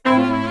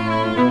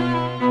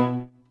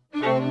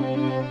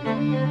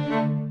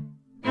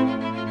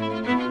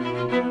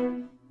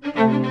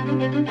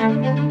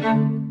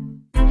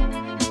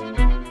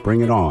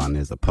On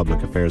is a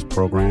public affairs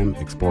program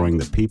exploring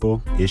the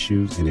people,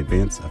 issues, and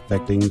events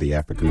affecting the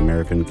African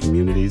American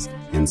communities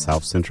in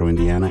South Central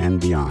Indiana and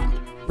beyond.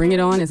 Bring It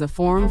On is a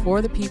forum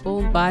for the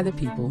people, by the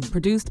people,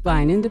 produced by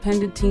an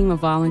independent team of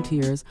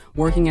volunteers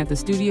working at the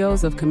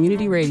studios of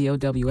Community Radio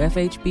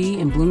WFHB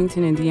in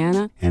Bloomington,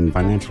 Indiana, and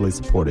financially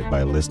supported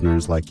by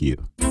listeners like you.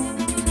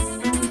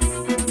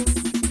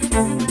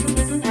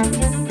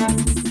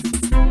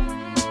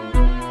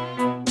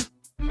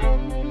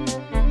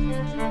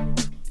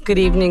 Good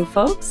evening,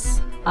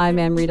 folks. I'm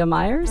Amrita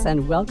Myers,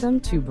 and welcome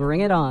to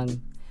Bring It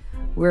On.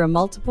 We're a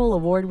multiple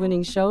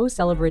award-winning show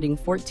celebrating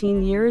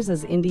 14 years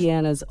as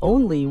Indiana's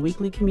only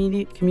weekly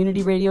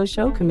community radio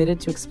show committed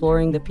to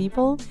exploring the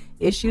people,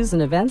 issues,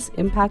 and events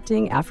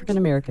impacting African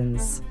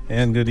Americans.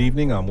 And good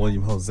evening, I'm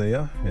William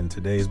Hosea. In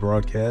today's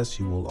broadcast,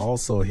 you will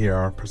also hear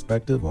our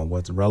perspective on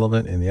what's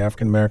relevant in the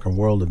African American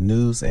world of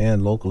news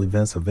and local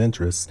events of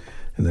interest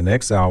in the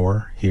next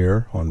hour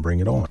here on Bring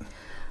It On.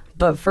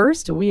 But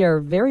first, we are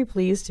very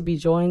pleased to be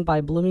joined by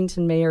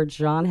Bloomington Mayor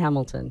John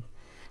Hamilton.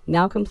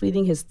 Now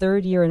completing his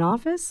third year in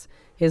office,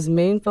 his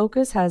main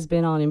focus has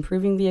been on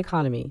improving the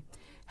economy,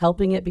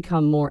 helping it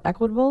become more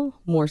equitable,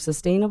 more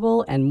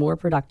sustainable, and more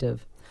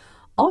productive.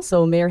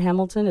 Also, Mayor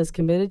Hamilton is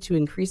committed to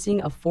increasing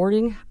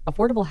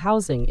affordable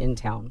housing in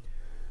town.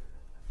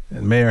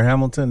 And Mayor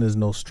Hamilton is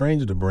no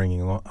stranger to Bring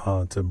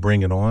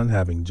It On,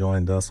 having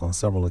joined us on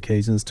several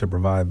occasions to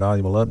provide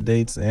valuable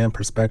updates and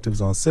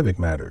perspectives on civic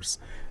matters,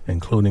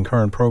 including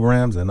current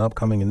programs and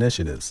upcoming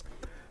initiatives.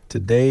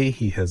 Today,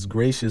 he has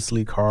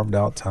graciously carved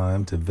out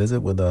time to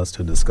visit with us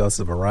to discuss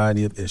a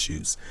variety of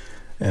issues.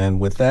 And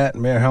with that,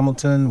 Mayor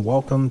Hamilton,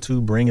 welcome to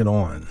Bring It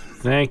On.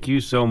 Thank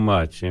you so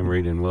much,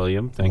 Amrita and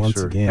William. Thanks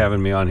for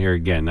having me on here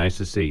again. Nice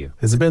to see you.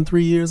 Has it been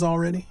 3 years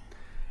already?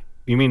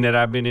 You mean that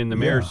I've been in the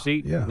mayor's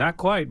seat? Yeah. Not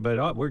quite,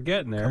 but we're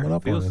getting there. Coming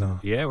up on it, huh?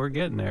 Yeah, we're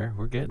getting there.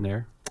 We're getting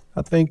there.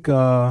 I think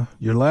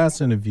your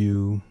last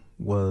interview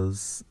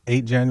was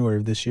 8 January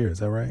of this year. Is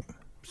that right?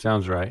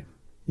 Sounds right.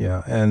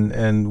 Yeah,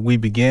 and we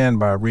began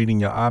by reading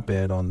your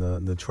op-ed on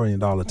the $1 trillion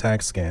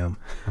tax scam.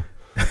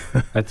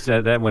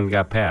 That one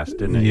got passed,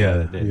 didn't it?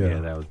 Yeah, Yeah,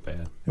 that was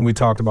bad. And we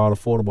talked about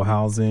affordable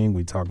housing.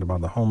 We talked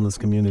about the homeless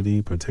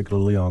community,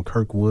 particularly on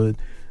Kirkwood.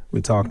 We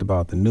talked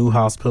about the new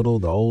hospital,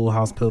 the old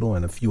hospital,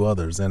 and a few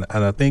others. And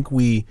I think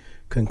we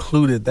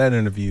concluded that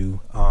interview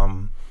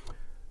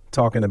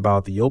talking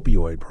about the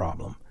opioid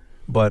problem.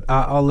 But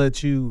I'll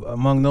let you,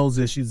 among those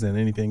issues and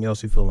anything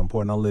else you feel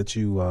important, I'll let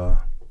you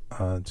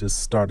just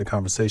start the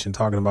conversation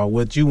talking about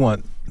what you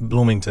want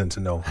Bloomington to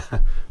know.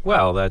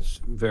 Well,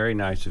 that's very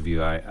nice of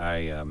you.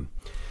 I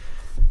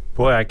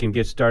can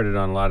get started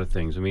on a lot of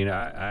things. I mean,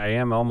 I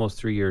am almost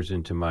 3 years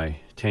into my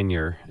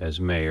tenure as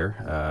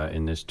mayor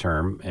in this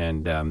term,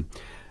 and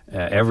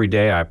every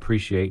day I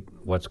appreciate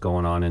what's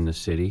going on in the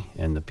city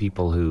and the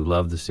people who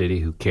love the city,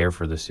 who care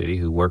for the city,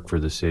 who work for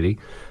the city.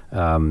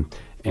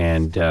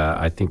 And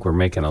I think we're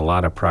making a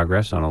lot of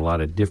progress on a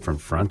lot of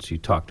different fronts. You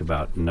talked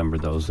about a number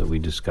of those that we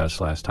discussed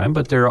last time,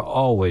 but there are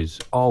always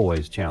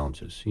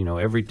challenges. You know,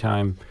 every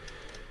time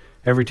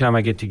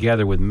I get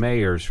together with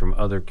mayors from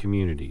other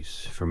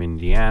communities, from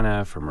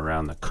Indiana, from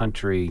around the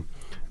country,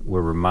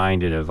 we're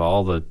reminded of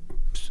all the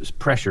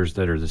pressures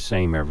that are the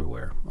same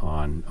everywhere.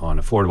 On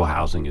affordable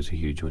housing is a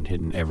huge one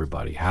hitting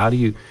everybody. How do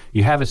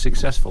you have a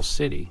successful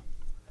city?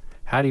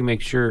 How do you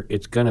make sure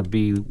it's going to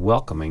be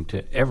welcoming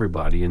to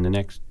everybody in the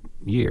next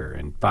year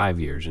and 5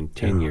 years and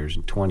 10 years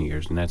and 20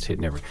 years, and that's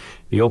hitting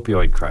the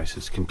opioid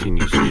crisis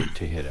continues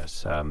to hit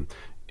us.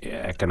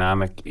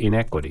 Economic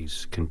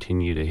inequities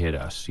continue to hit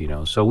us,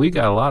 so we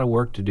got a lot of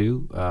work to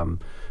do.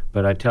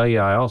 But I tell you,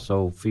 I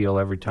also feel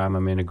every time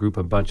I'm in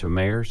a bunch of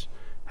mayors,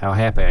 how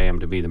happy I am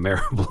to be the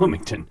mayor of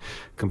Bloomington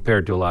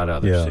compared to a lot of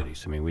other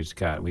cities. I mean, we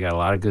got a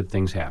lot of good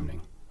things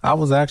happening. I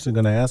was actually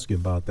going to ask you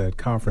about that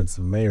conference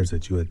of mayors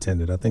that you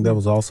attended. I think that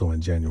was also in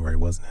January,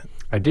 wasn't it?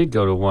 I did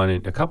go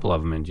to a couple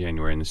of them in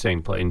January in the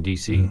same place in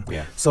D.C. Mm-hmm.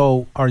 Yeah.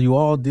 So are you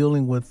all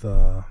dealing with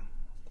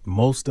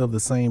most of the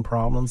same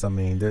problems? I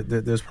mean,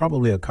 there's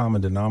probably a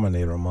common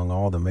denominator among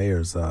all the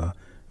mayors,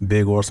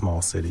 big or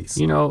small cities.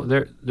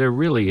 There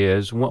really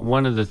is.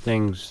 One of the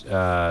things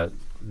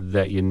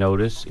that you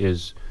notice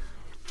is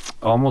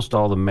almost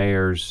all the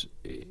mayors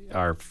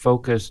are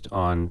focused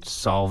on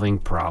solving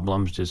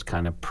problems, just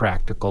kind of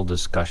practical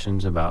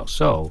discussions about,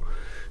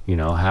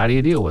 how do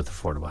you deal with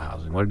affordable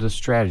housing? What are the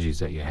strategies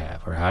that you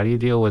have? Or how do you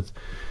deal with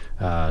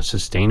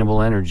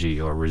sustainable energy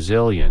or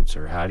resilience?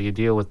 Or how do you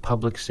deal with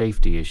public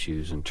safety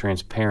issues and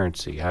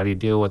transparency? How do you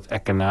deal with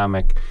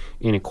economic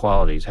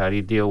inequalities? How do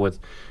you deal with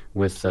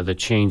the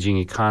changing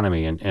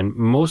economy? And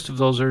most of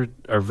those are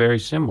very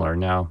similar.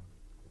 Now,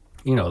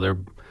 there are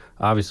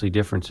obviously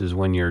differences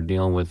when you're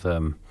dealing with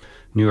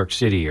New York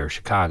City or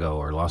Chicago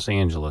or Los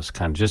Angeles,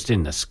 kind of just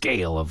in the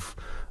scale of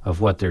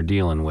what they're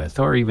dealing with,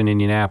 or even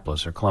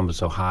Indianapolis or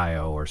Columbus,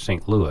 Ohio, or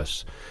St.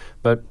 Louis.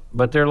 But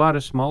there are a lot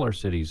of smaller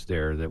cities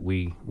there that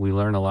we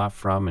learn a lot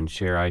from and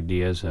share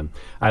ideas. And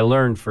I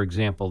learned, for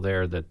example,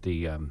 there that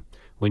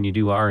when you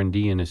do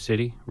R&D in a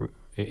city,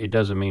 it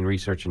doesn't mean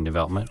research and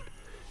development.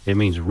 It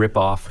means rip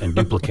off and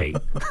duplicate.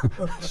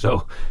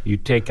 So you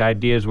take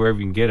ideas wherever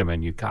you can get them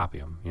and you copy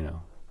them, you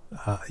know.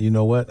 You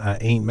know what? I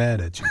ain't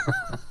mad at you.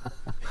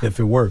 If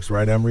it works,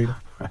 right, Amrita?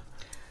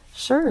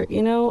 Sure.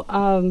 You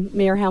know,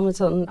 Mayor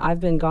Hamilton, I've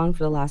been gone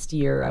for the last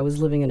year. I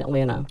was living in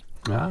Atlanta.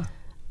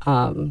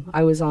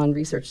 I was on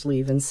research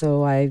leave, and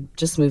so I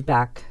just moved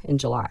back in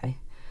July.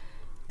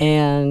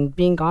 And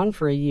being gone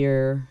for a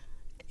year,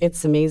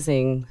 it's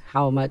amazing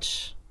how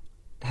much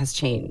has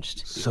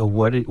changed. So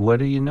what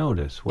do you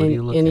notice? What do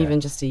you look at? In even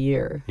just a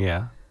year.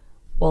 Yeah.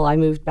 Well, I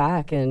moved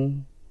back,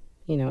 and,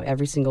 you know,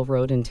 every single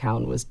road in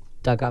town was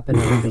dug up and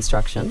under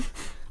construction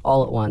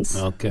all at once.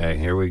 Okay,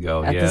 here we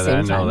go. At the Yeah, same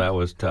I know time. that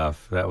was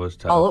tough. That was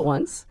tough. All at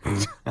once.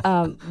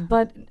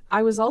 But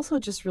I was also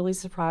just really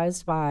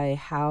surprised by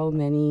how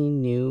many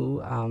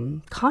new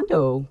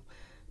condo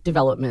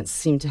developments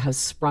seem to have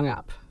sprung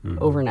up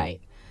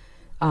overnight.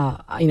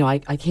 You know,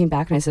 I came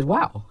back and I said,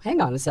 wow,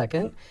 hang on a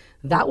second.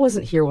 That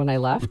wasn't here when I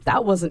left.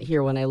 That wasn't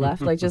here when I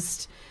left. I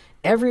just,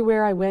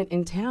 everywhere I went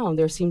in town,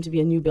 there seemed to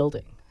be a new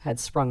building had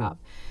sprung up.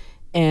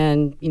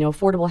 And, you know,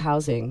 affordable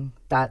housing,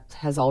 that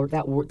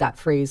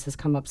phrase has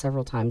come up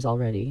several times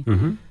already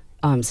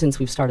since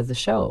we've started the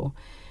show.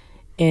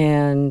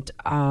 And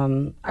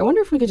I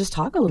wonder if we could just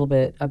talk a little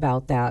bit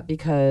about that,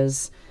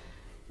 because,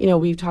 you know,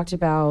 we've talked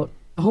about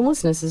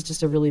homelessness is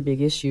just a really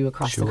big issue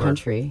across the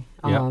country.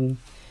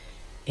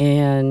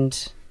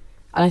 And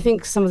I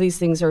think some of these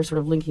things are sort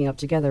of linking up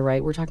together,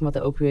 right? We're talking about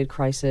the opioid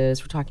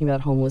crisis. We're talking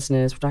about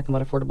homelessness. We're talking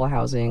about affordable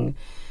housing.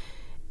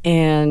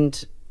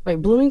 And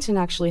right, Bloomington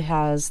actually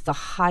has the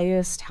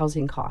highest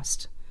housing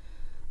cost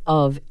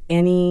of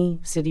any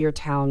city or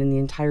town in the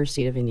entire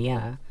state of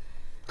Indiana.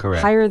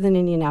 Correct. Higher than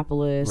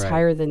Indianapolis, Right.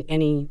 higher than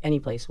any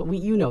place. Well,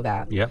 you know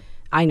that. Yep.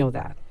 I know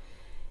that.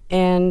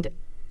 And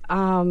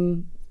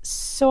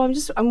so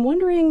I'm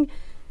wondering,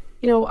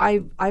 you know,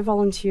 I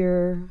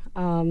volunteer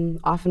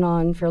off and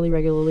on fairly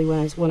regularly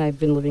when I've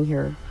been living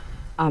here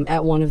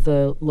at one of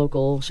the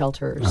local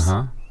shelters.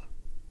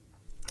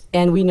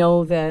 And we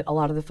know that a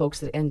lot of the folks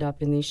that end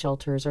up in these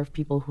shelters are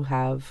people who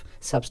have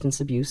substance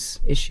abuse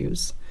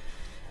issues.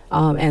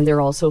 And there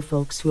are also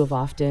folks who have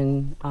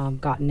often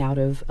gotten out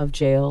of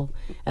jail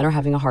and are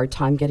having a hard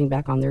time getting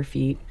back on their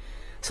feet.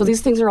 So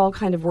these things are all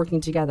kind of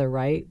working together,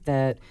 right?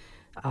 That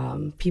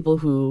people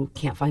who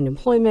can't find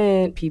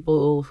employment,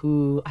 people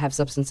who have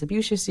substance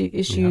abuse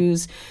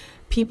issues,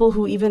 people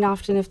who even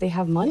often, if they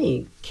have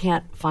money,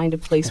 can't find a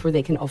place where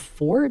they can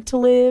afford to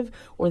live,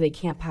 or they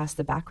can't pass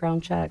the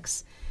background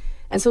checks.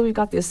 And so we've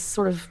got this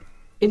sort of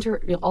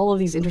all of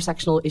these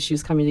intersectional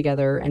issues coming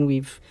together, and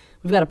we've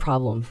got a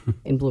problem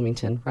in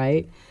Bloomington,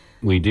 right?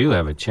 We do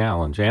have a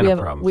challenge and a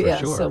problem, for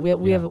sure. So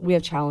we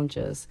have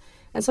challenges.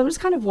 And so I'm just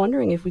kind of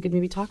wondering if we could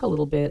maybe talk a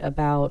little bit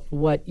about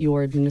what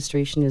your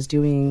administration is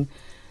doing,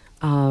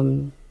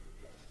 you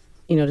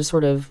know, to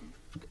sort of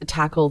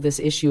tackle this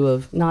issue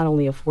of not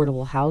only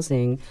affordable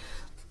housing,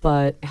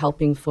 but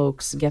helping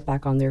folks get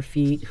back on their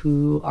feet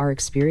who are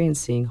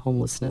experiencing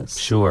homelessness.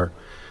 Sure.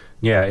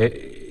 Yeah,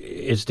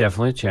 it's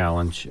definitely a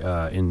challenge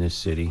in this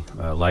city,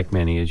 like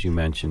many, as you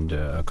mentioned,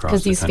 across the country.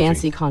 Because these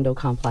fancy condo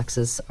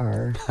complexes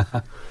are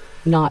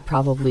not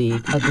probably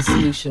the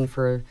solution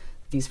for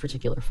these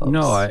particular folks.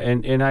 No,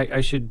 and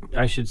I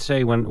should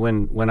say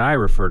when I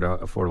refer to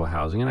affordable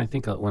housing, and I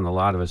think when a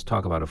lot of us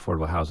talk about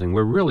affordable housing,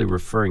 we're really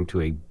referring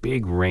to a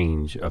big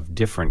range of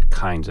different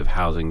kinds of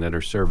housing that are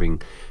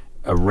serving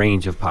a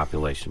range of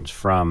populations,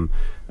 from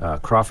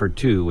Crawford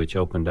 2, which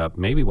opened up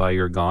maybe while you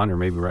were gone or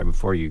maybe right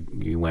before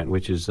you went,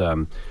 which is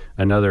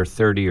another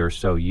 30 or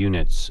so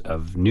units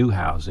of new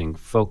housing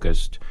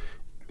focused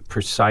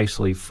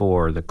precisely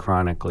for the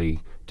chronically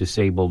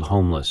disabled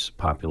homeless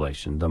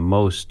population, the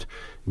most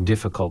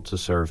difficult to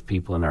serve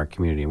people in our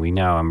community. And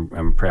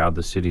I'm proud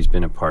the city's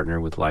been a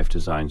partner with Life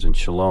Designs and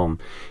Shalom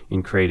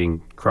in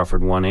creating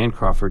Crawford 1 and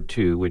Crawford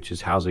 2, which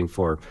is housing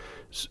for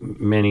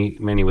many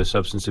with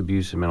substance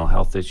abuse and mental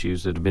health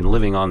issues that have been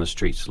living on the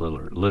streets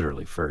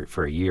literally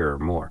for a year or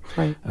more.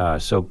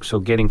 Right. So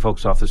getting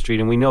folks off the street,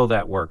 and we know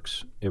that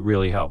works. It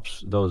really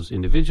helps those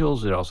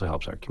individuals. It also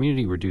helps our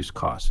community reduce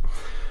costs.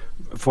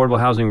 Affordable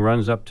housing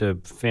runs up to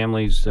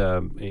families,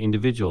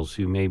 individuals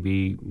who may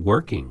be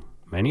working,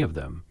 many of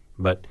them,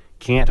 but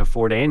can't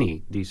afford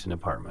any decent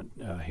apartment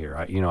here.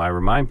 I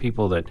remind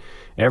people that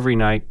every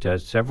night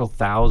several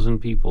thousand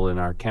people in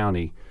our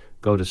county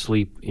go to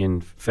sleep in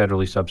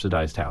federally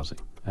subsidized housing.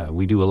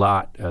 We do a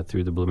lot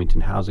through the Bloomington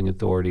Housing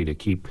Authority to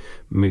keep,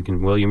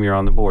 William, you're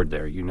on the board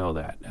there, you know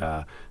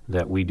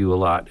that we do a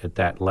lot at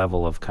that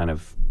level of kind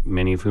of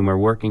many of whom are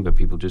working, but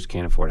people just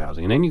can't afford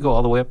housing. And then you go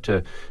all the way up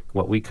to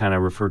what we kind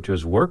of refer to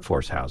as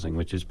workforce housing,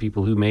 which is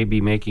people who may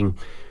be making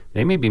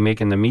the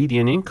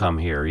median income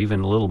here, even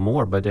a little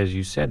more. But as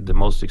you said, the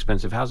most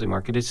expensive housing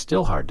market is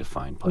still hard to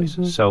find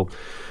places. So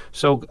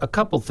a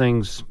couple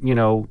things,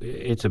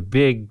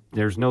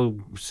 there's no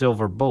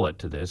silver bullet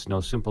to this, no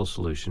simple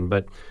solution.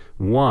 But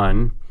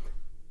one,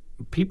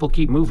 people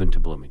keep moving to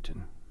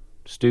Bloomington.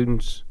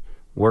 Students,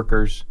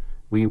 workers,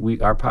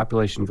 our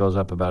population goes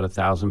up about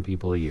 1,000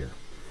 people a year.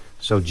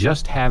 So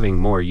just having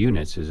more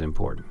units is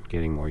important,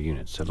 getting more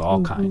units of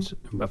all kinds,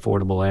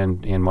 affordable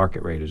and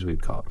market rate, as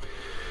we'd call it.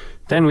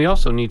 Then we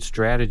also need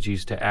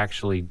strategies to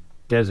actually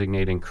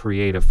designate and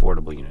create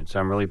affordable units.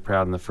 I'm really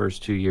proud in the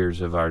first 2 years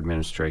of our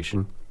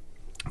administration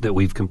that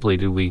we've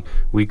completed,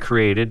 we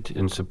created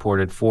and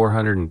supported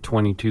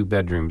 422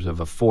 bedrooms of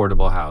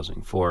affordable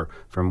housing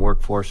from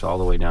Workforce all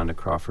the way down to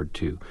Crawford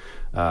 2.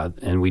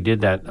 And we did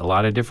that a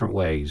lot of different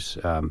ways.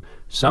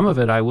 Some of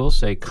it, I will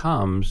say,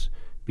 comes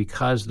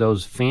because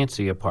those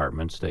fancy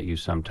apartments that you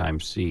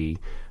sometimes see,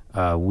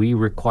 we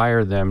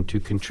require them to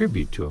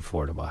contribute to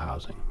affordable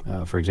housing.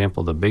 For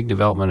example, the big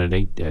development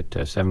at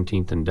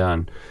 17th and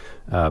Dunn,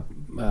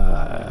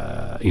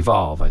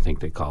 Evolve, I think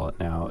they call it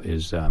now,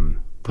 is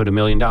put $1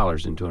 million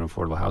into an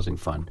affordable housing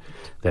fund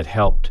that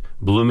helped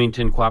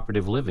Bloomington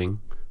Cooperative Living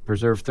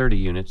preserve 30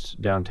 units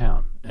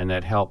downtown, and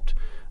that helped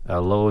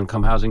a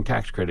low-income housing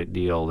tax credit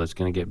deal that's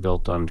going to get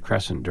built on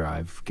Crescent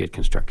Drive get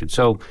constructed.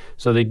 So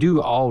they do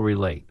all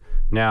relate.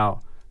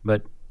 Now,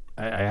 but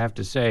I have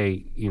to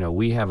say,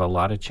 we have a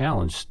lot of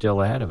challenge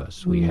still ahead of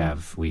us. We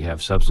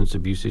have substance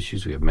abuse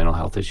issues. We have mental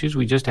health issues.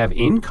 We just have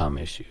income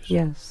issues.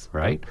 Yes.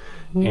 Right?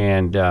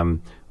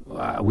 And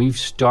we've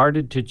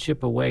started to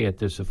chip away at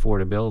this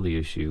affordability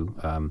issue.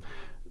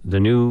 The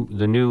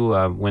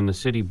new when the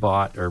city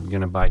bought or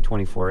going to buy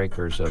 24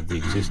 acres of the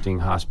existing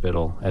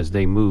hospital as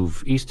they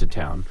move east of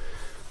town,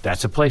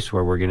 that's a place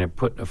where we're going to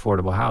put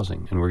affordable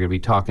housing, and we're going to be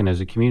talking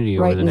as a community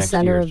over the next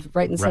years.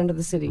 Right in the center of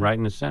the city. Right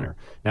in the center.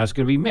 Now it's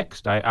going to be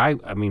mixed. I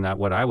mean,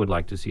 what I would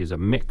like to see is a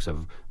mix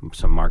of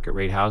some market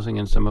rate housing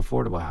and some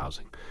affordable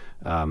housing.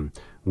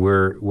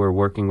 We're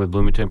working with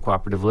Bloomington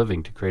Cooperative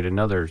Living to create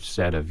another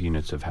set of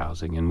units of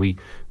housing, and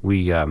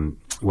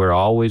we're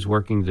always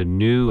working the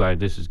new.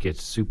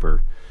 Gets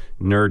super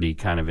nerdy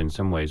kind of in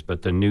some ways,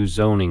 but the new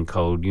zoning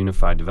code,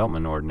 Unified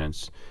Development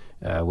Ordinance,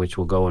 which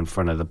will go in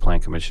front of the Plan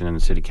Commission and the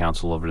City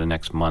Council over the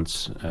next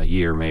months,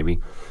 year maybe,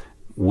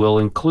 will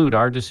include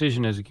our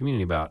decision as a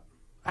community about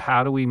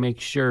how do we make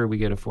sure we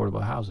get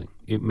affordable housing.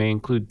 It may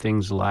include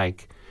things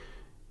like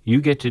you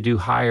get to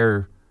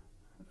hire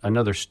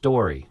another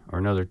story or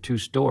another 2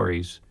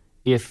 stories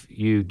if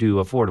you do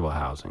affordable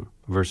housing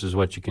versus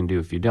what you can do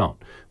if you don't.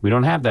 We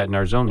don't have that in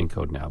our zoning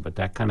code now, but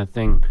that kind of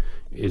thing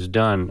is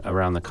done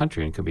around the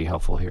country and could be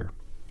helpful here.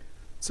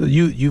 So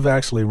you've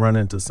actually run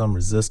into some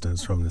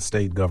resistance from the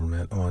state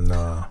government on,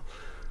 I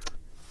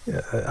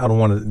don't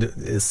want to,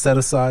 is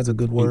set-aside's a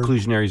good word?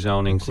 Inclusionary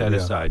zoning,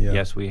 set-aside. Yeah.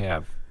 Yes, we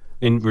have.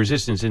 In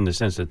resistance in the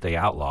sense that they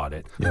outlawed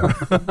it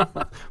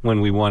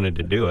when we wanted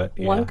to do it.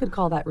 One could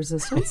call that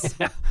resistance.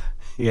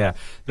 Yeah.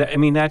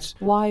 That's...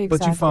 Why exactly?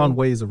 But you found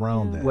ways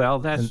around that. Well,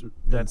 that's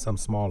some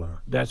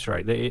smaller. That's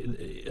right.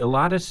 A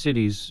lot of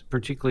cities,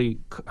 particularly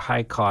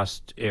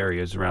high-cost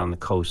areas around the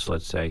coast,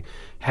 let's say,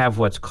 have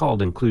what's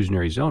called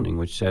inclusionary zoning,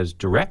 which says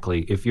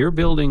directly, if you're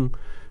building,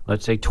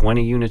 let's say,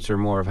 20 units or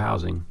more of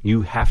housing,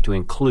 you have to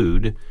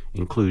include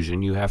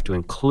inclusion. You have to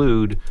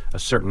include a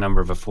certain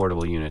number of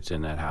affordable units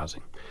in that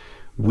housing.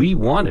 We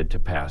wanted to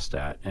pass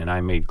that, and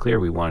I made clear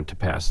we wanted to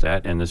pass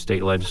that, and the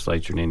state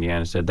legislature in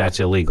Indiana said that's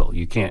illegal.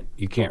 You can't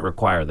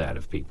require that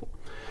of people.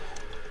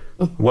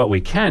 What we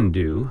can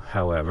do,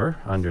 however,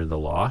 under the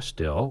law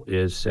still,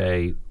 is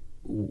say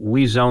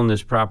we zone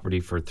this property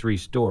for 3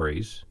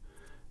 stories,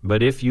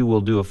 but if you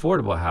will do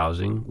affordable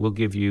housing, we'll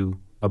give you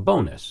a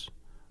bonus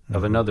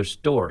of another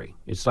story.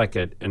 It's like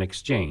an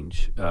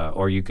exchange,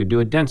 or you could do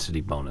a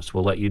density bonus.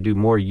 We'll let you do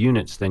more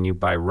units than you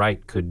by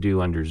right could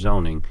do under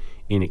zoning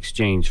in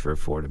exchange for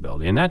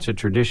affordability. And that's a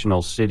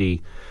traditional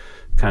city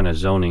kind of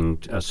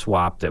zoning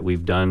swap that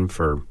we've done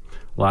for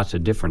lots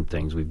of different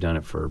things. We've done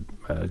it for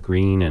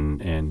green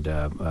and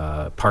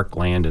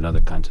parkland and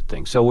other kinds of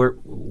things. So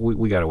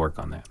we got to work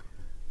on that.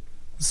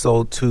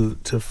 So to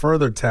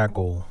further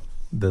tackle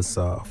this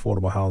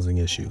affordable housing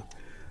issue,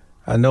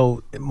 I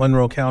know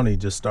Monroe County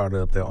just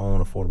started up their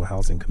own affordable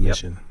housing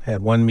commission. Yep.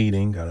 Had one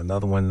meeting, got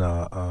another one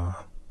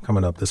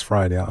coming up this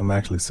Friday. I'm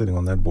actually sitting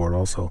on that board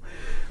also.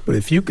 But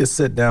if you could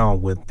sit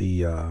down with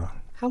the...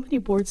 How many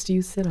boards do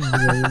you sit on,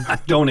 William?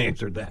 Don't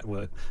answer that.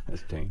 Well,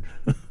 that's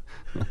dangerous.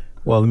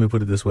 Well, let me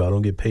put it this way. I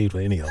don't get paid for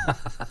any of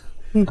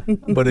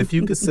them. But if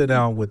you could sit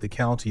down with the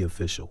county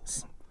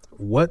officials,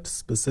 what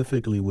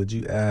specifically would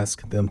you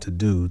ask them to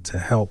do to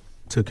help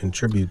to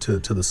contribute to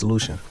the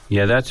solution?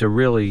 Yeah, that's a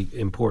really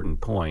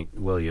important point,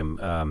 William.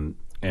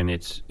 And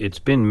it's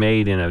been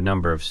made in a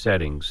number of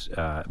settings,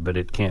 but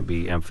it can't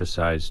be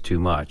emphasized too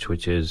much,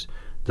 which is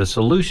the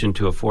solution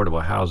to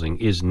affordable housing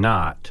is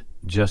not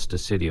just a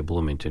city of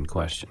Bloomington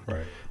question.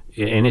 Right.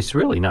 And it's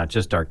really not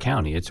just our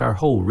county, it's our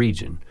whole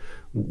region.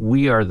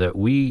 We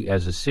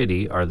as a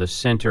city are the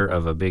center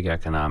of a big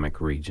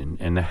economic region,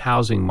 and the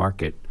housing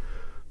market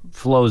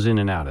flows in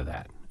and out of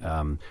that.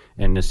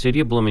 And the city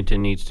of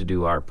Bloomington needs to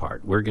do our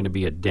part. We're going to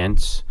be a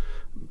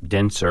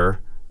denser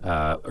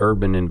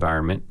urban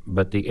environment,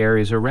 but the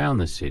areas around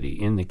the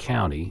city, in the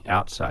county,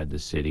 outside the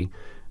city,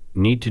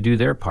 need to do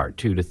their part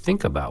too, to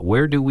think about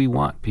where do we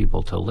want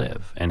people to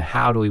live and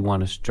how do we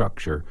want to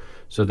structure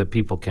so that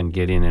people can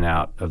get in and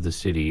out of the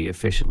city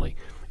efficiently.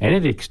 And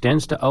it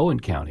extends to Owen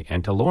County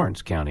and to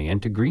Lawrence County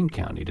and to Greene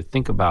County to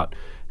think about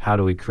how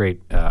do we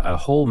create a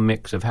whole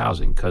mix of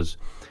housing, because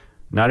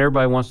not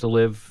everybody wants to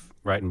live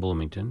right in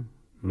Bloomington.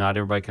 Not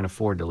everybody can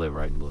afford to live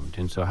right in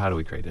Bloomington. So how do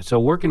we create it? So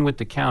working with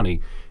the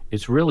county,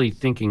 it's really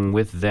thinking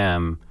with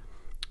them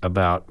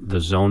about the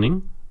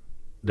zoning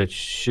that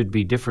should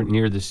be different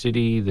near the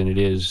city than it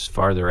is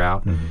farther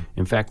out. Mm-hmm.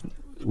 In fact,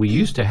 we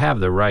used to have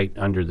the right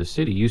under the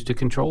city, used to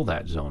control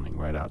that zoning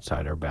right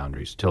outside our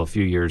boundaries. Till a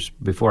few years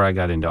before I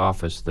got into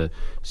office, the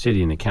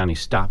city and the county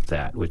stopped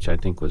that, which I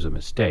think was a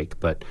mistake.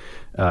 But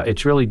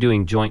it's really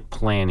doing joint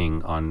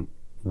planning on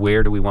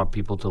where do we want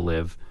people to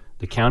live.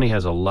 The county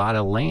has a lot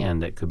of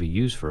land that could be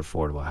used for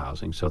affordable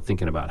housing, so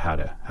thinking about how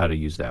to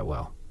use that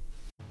well.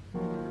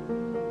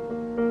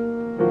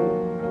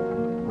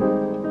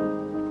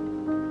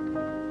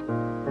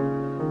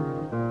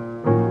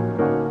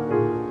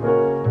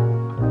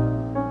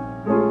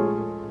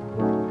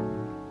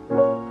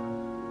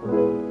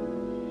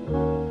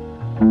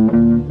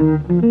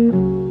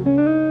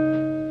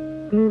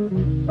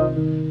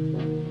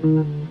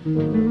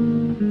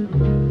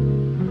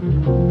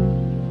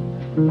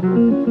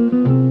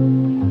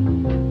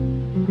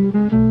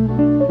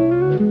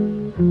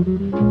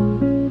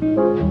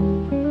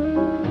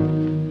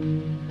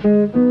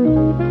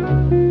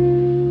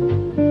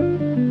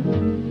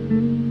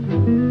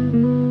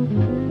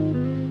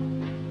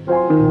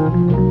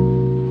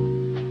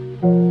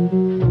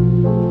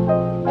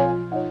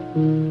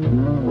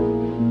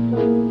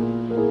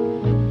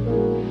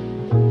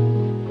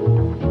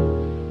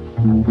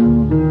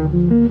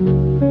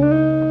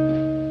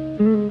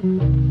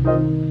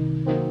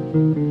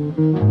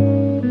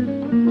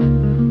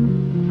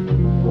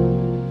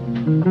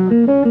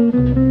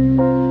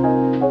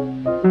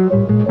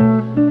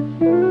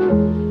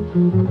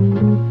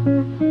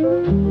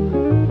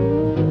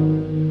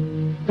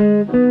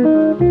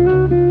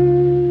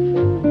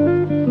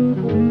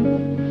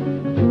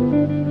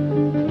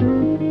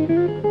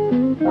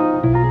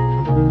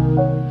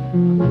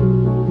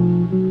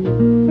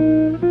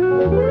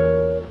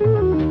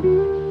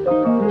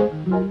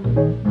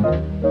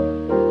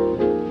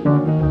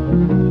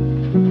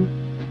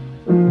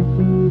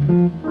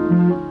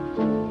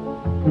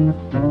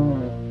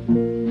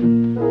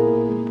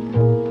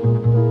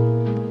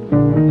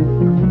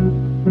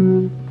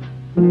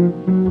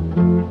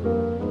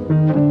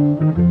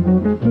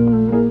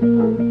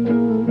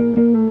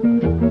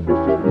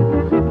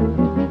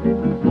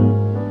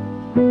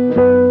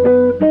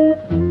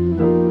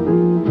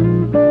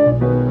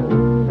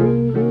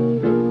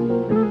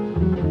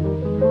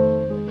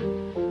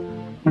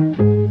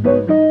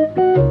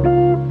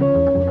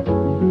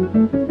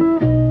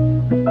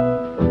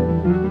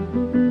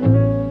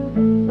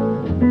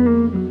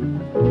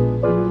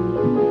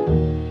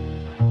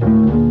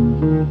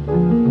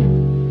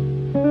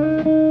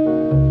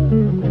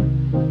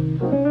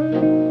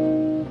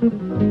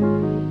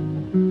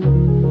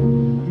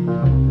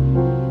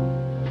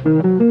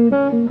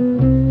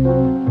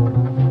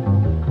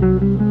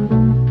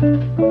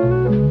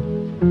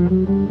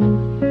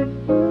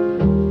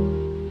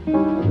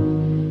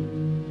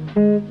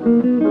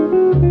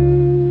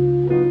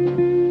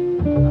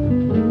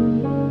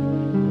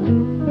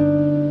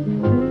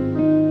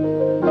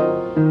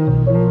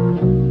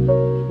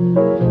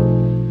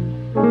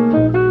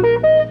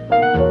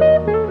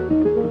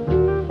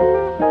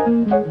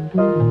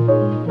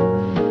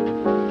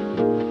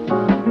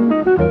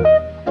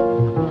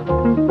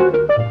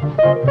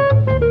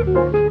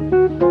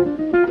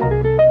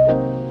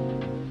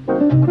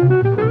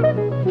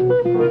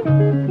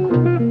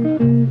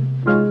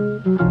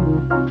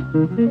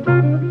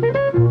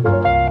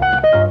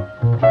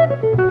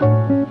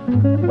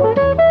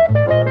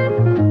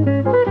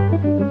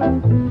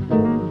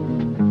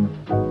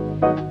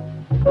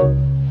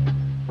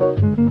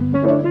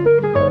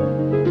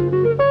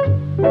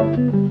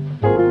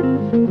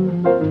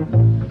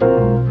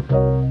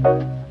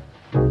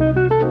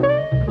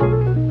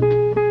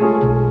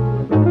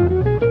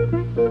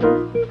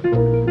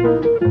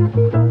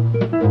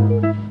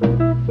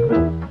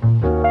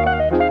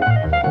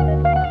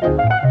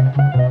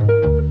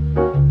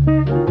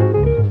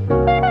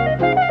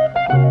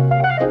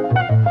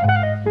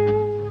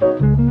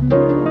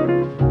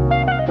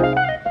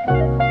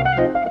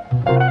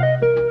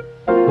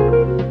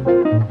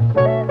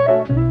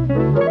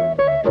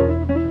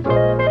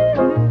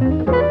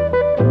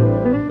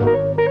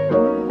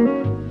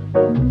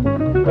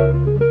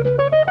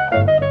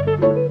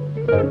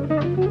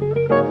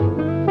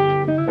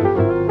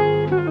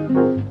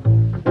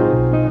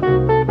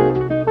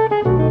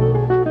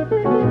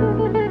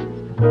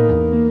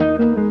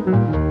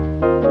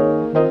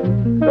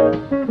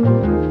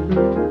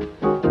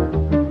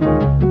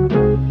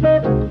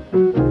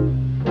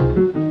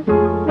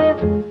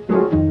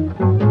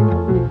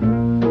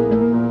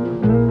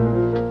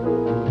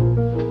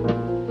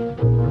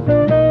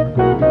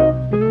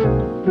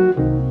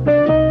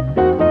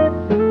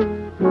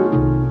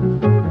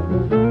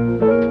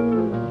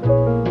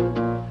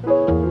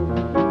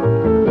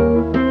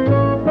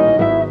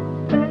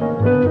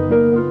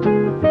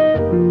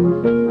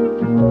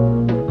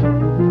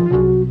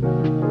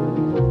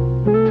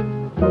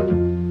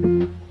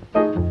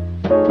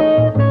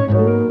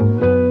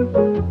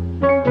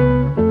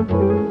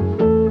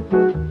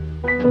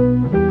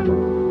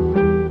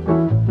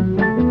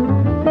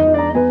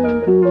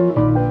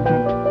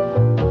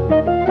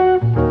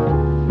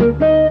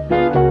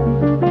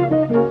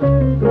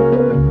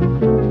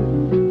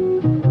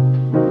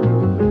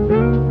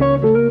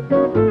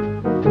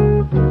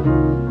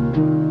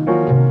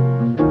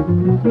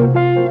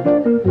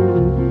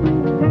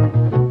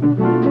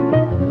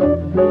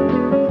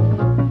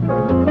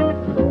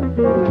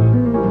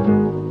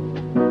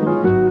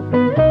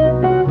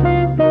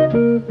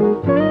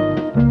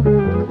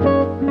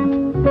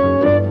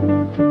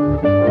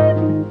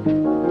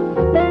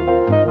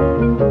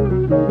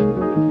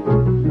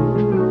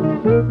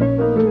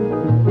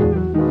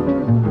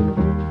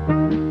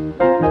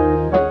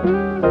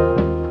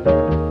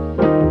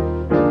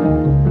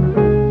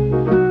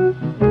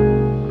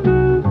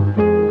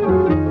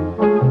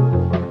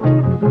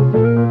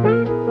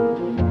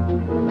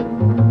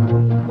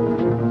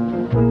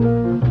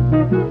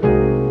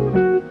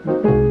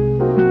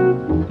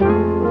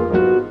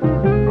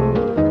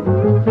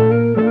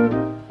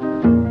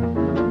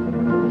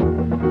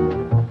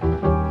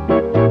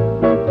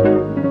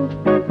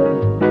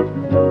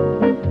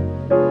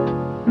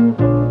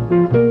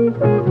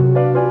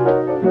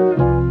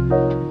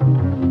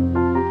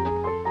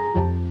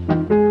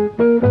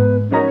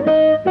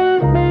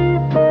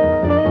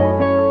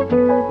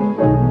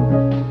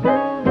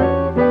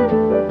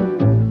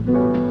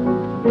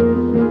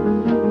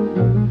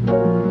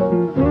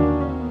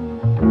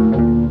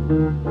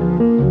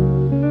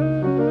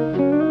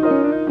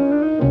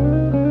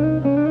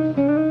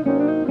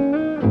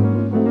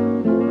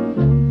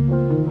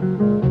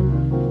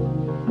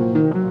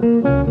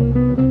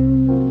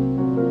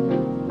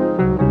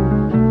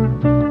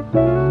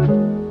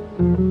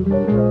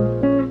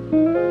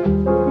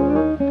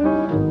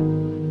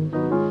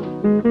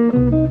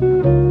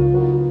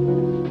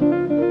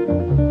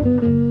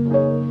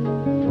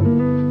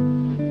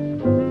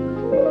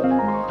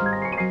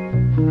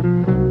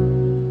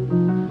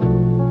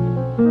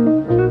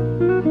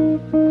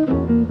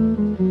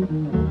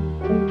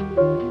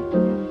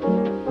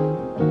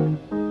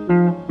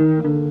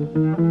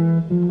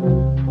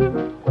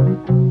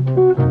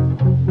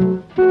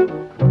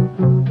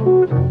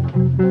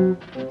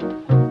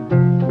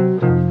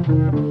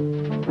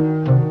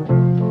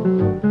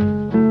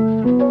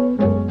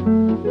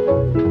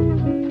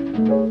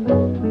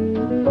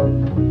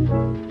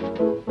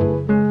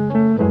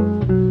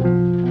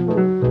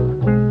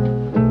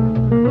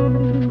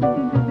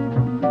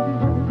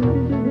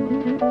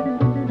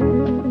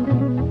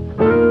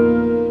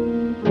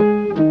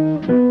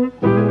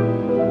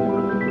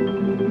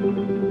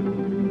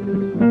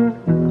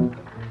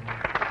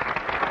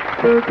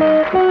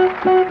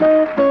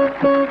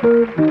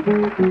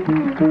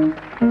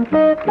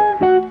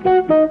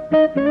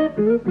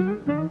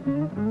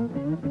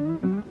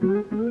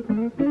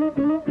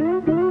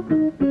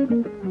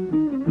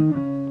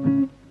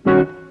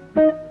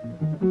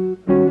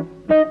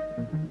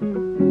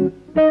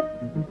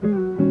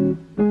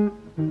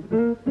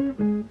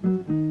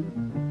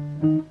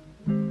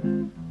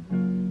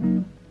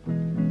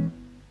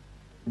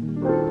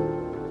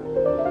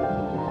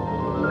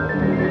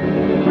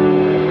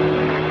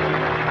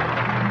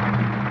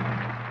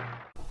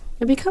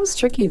 It becomes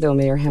tricky, though,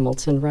 Mayor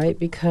Hamilton, right?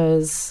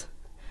 Because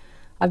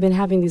I've been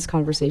having these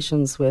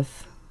conversations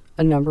with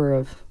a number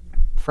of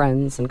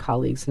friends and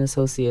colleagues and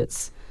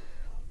associates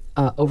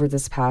over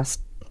this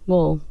past,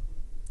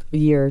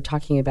 year,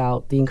 talking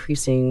about the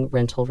increasing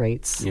rental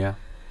rates. Yeah.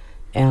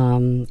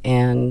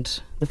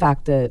 And the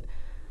fact that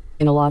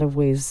in a lot of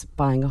ways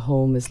buying a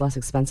home is less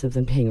expensive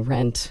than paying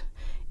rent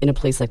in a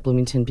place like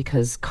Bloomington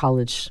because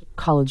college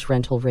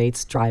rental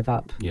rates drive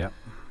up. Yeah.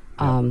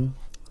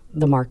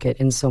 The market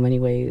in so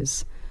many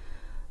ways.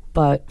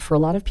 But for a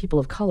lot of people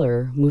of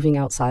color, moving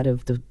outside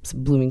of the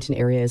Bloomington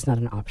area is not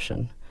an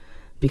option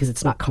because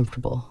it's not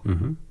comfortable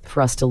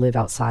for us to live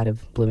outside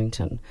of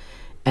Bloomington.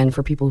 And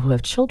for people who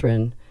have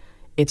children,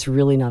 it's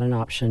really not an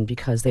option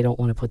because they don't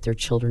want to put their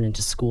children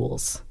into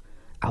schools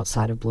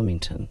outside of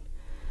Bloomington.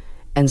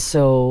 And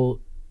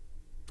so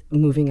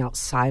moving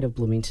outside of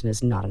Bloomington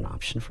is not an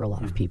option for a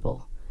lot of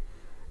people.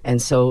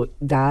 And so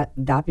that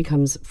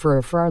becomes,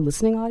 for our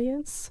listening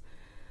audience,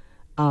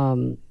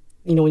 when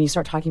you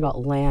start talking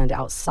about land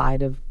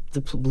outside of the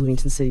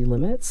Bloomington city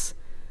limits,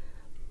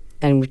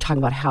 and we're talking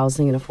about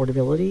housing and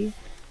affordability,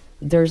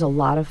 there's a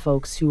lot of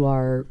folks who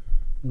are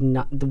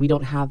not, we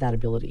don't have that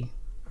ability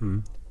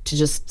to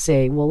just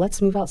say, well,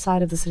 let's move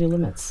outside of the city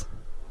limits.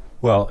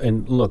 Well,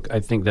 and look, I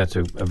think that's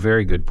a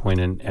very good point,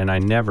 and I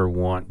never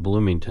want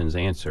Bloomington's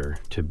answer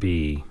to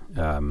be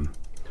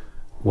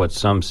what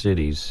some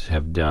cities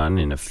have done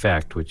in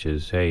effect, which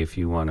is, hey, if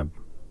you want to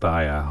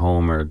buy a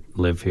home or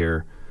live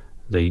here,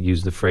 they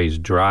use the phrase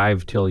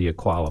 "drive till you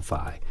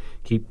qualify."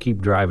 Keep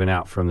driving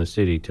out from the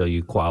city till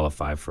you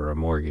qualify for a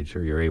mortgage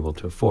or you're able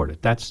to afford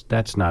it.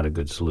 That's not a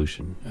good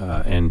solution.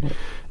 I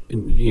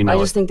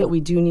just think that we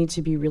do need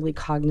to be really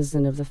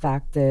cognizant of the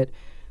fact that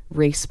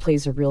race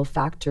plays a real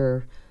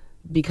factor,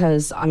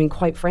 because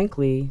quite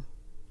frankly,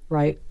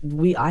 right?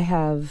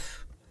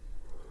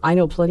 I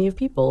know plenty of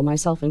people,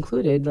 myself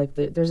included. Like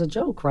there's a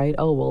joke, right?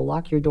 Oh, well,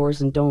 lock your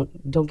doors and don't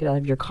get out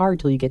of your car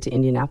till you get to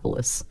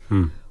Indianapolis.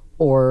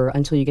 Or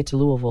until you get to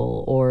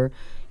Louisville, or,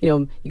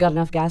 you got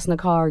enough gas in the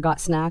car,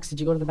 got snacks, did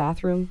you go to the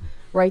bathroom,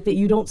 right? That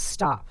you don't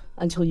stop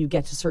until you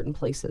get to certain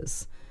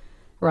places,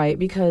 right?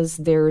 Because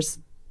it's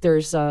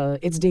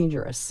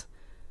dangerous,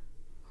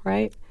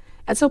 right?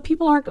 And so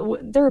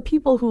there are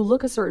people who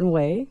look a certain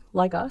way,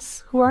 like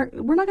us, we're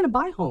not going to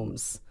buy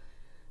homes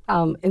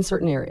in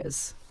certain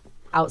areas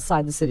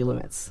outside the city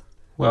limits.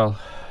 Well,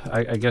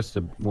 I guess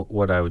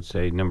what I would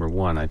say, number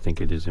one, I think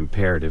it is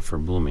imperative for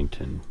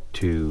Bloomington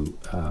to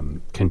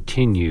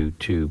continue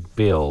to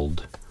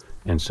build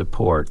and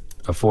support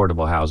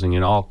affordable housing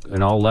in all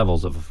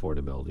levels of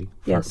affordability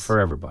for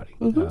everybody.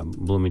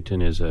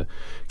 Bloomington is a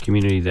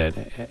community that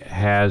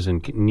has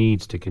and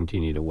needs to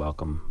continue to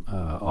welcome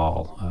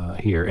all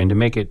here and to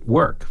make it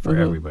work for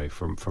everybody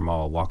from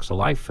all walks of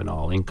life and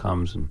all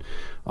incomes and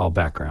all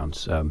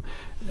backgrounds. I'm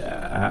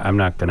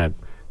not going to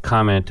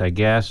comment, I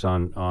guess,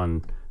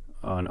 on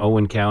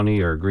Owen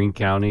County or Greene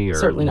County or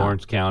Certainly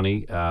Lawrence not.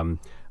 County.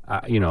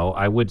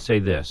 I would say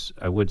this.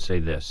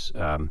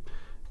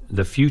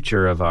 The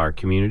future of our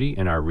community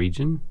and our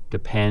region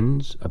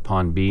depends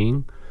upon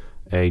being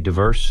a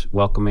diverse,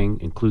 welcoming,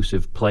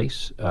 inclusive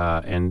place.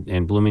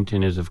 And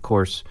Bloomington is, of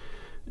course,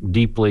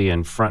 deeply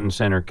and front and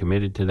center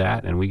committed to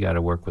that. And we got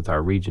to work with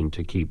our region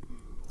to keep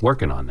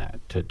working on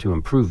that, to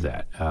improve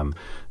that. The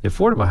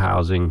affordable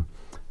housing,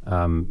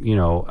 I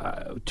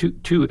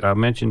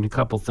mentioned a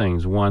couple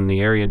things. One, the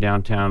area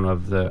downtown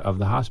of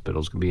the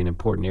hospitals can be an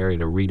important area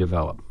to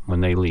redevelop when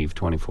they leave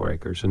 24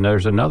 acres. And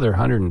there's another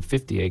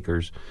 150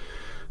 acres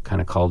kind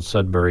of called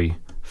Sudbury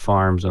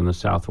Farms on the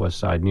southwest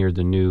side near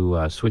the new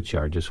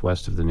switchyard, just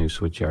west of the new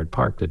switchyard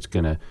park, that's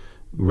going to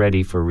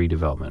ready for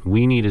redevelopment.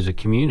 We need as a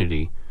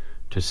community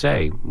to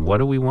say, what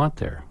do we want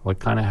there? What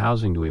kind of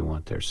housing do we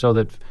want there? So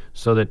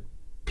that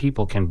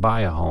people can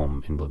buy a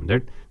home in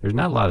Bloomington. There's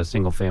not a lot of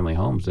single-family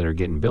homes that are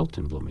getting built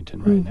in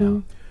Bloomington right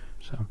now.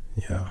 So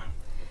Yeah.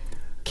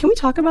 Can we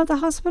talk about the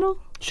hospital?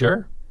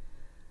 sure.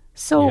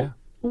 So Yeah.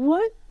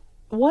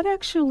 what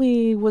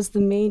actually was the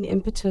main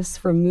impetus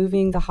for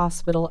moving the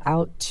hospital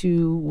out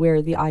to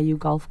where the IU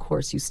golf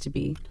course used to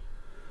be?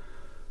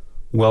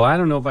 Well, I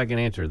don't know if I can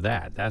answer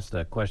that. That's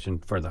the question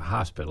for the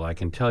hospital. I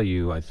can tell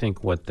you, I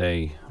think, what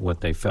they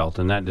felt,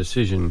 and that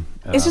decision.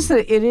 It's just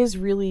that it is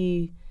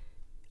really,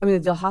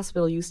 the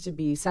hospital used to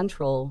be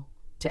central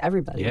to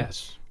everybody.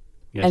 Yes.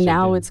 Yes, And it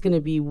now did. it's going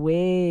to be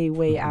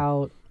way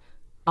out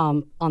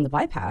on the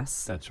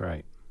bypass, That's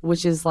right.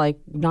 which is like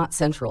not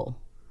central,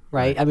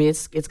 right?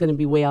 It's going to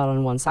be way out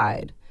on one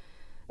side.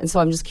 And so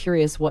I'm just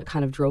curious what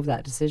kind of drove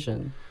that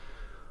decision.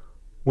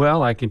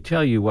 Well, I can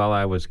tell you while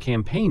I was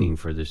campaigning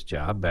for this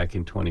job back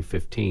in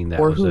 2015, that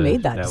Or who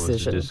made that decision?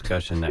 was a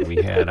discussion that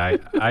we had.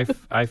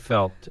 I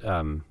felt,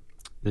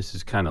 this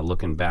is kind of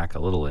looking back a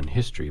little in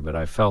history, but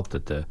I felt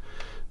that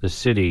the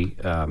city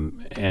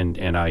and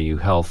IU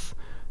Health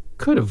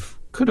could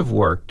have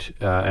worked,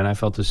 and I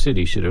felt the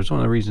city should have. It was one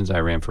of the reasons I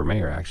ran for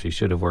mayor, actually,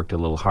 should have worked a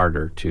little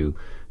harder to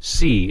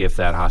see if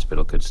that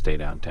hospital could stay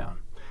downtown.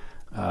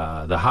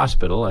 The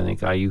hospital, I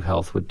think IU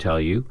Health would tell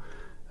you,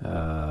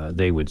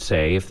 they would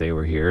say if they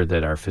were here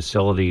that our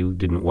facility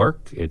didn't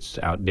work, it's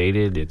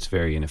outdated, it's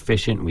very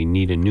inefficient, we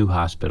need a new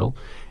hospital,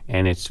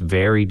 and it's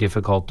very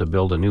difficult to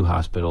build a new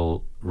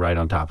hospital right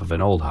on top of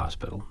an old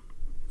hospital.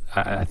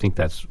 I think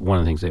that's one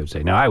of the things they would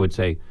say. Now, I would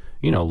say,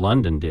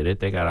 London did it.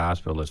 They got a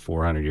hospital that's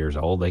 400 years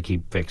old. They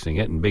keep fixing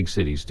it, and big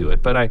cities do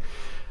it. But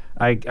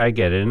I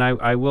get it, and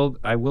I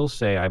will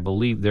say I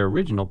believe their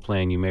original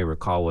plan, you may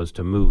recall, was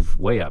to move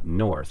way up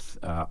north,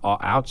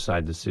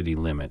 outside the city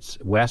limits,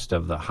 west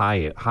of the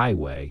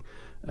highway,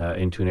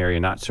 into an area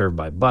not served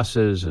by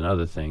buses and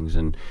other things.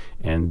 And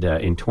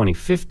in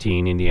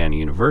 2015, Indiana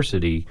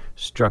University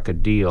struck a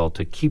deal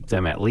to keep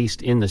them at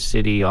least in the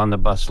city on the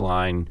bus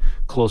line,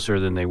 closer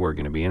than they were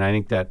going to be. And I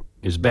think that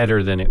is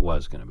better than it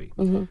was going to be.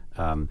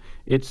 Mm-hmm.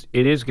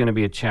 It is going to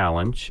be a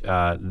challenge.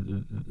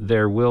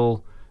 There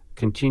will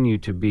continue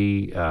to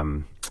be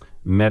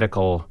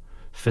medical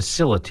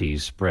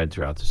facilities spread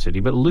throughout the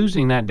city, but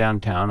losing that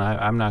downtown,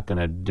 I'm not going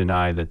to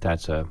deny that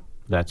that's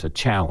a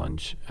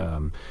challenge.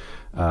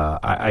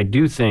 I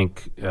do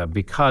think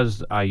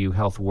because IU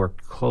Health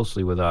worked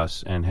closely with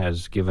us and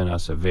has given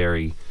us a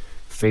very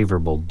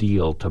favorable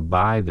deal to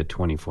buy the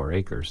 24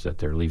 acres that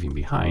they're leaving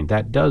behind,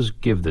 that does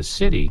give the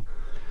city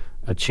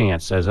a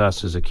chance as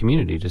a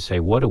community to say,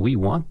 what do we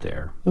want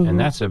there? Mm-hmm.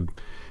 And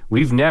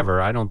we've never,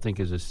 I don't think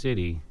as a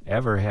city,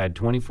 ever had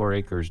 24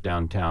 acres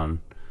downtown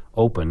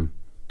open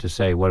to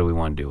say, what do we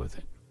want to do with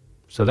it?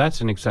 So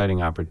that's an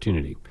exciting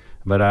opportunity.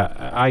 But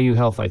IU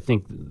Health, I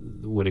think,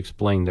 would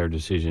explain their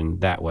decision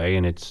that way,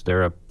 and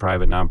they're a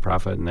private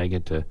nonprofit, and they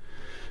get to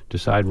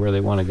decide where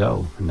they want to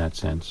go in that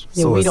sense.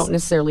 Yeah, so we don't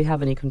necessarily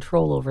have any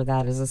control over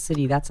that as a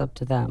city. That's up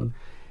to them.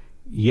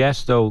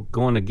 Yes, though,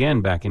 going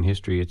again back in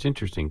history, it's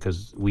interesting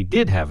because we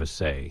did have a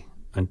say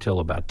until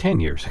about 10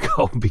 years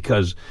ago,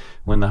 because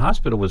when the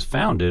hospital was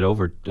founded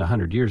over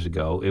 100 years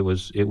ago, it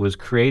was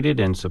created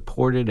and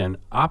supported and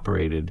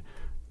operated,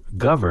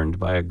 governed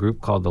by a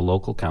group called the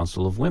Local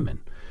Council of Women,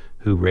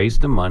 who raised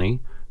the money,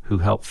 who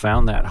helped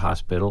found that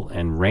hospital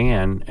and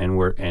ran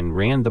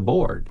the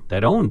board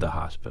that owned the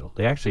hospital.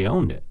 They actually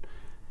owned it,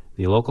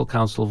 the Local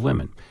Council of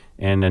Women.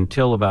 And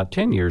until about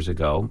 10 years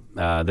ago,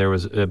 there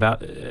was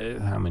about,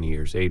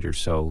 8 or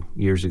so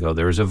years ago,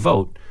 there was a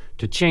vote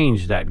to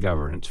change that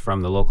governance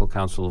from the Local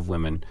Council of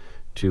Women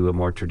to a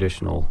more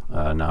traditional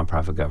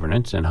nonprofit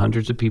governance. And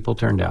hundreds of people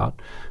turned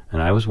out,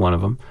 and I was one of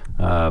them.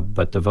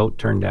 But the vote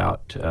turned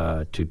out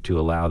to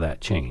allow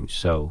that change.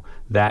 So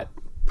that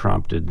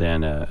prompted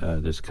then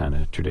this kind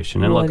of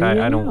tradition. And look,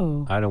 I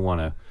don't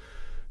want to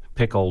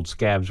pick old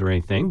scabs or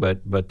anything,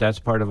 but that's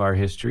part of our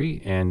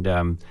history.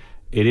 And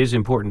it is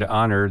important to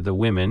honor the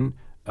women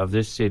of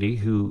this city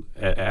who,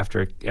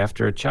 after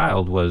a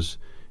child was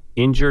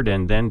injured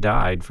and then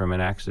died from an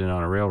accident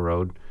on a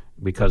railroad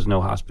because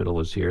no hospital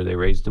was here, they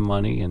raised the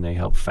money and they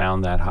helped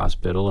found that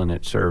hospital, and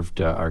it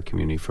served our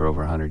community for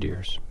over 100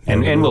 years.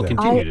 And will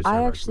continue to serve I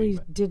our actually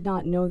community. did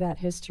not know that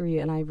history,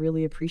 and I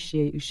really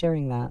appreciate you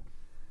sharing that.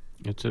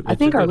 I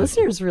think our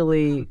listeners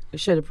really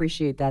should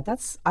appreciate that.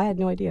 I had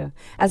no idea.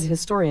 As a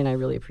historian, I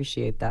really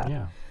appreciate that.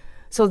 Yeah.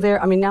 So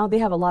now they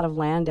have a lot of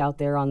land out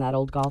there on that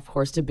old golf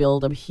course to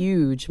build a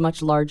huge,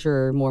 much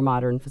larger, more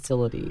modern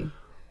facility.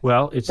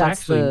 Well,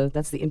 that's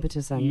the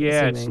impetus. I'm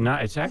assuming.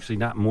 It's actually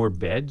not more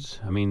beds.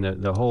 I mean,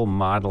 the whole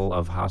model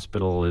of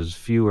hospital is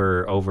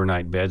fewer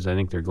overnight beds. I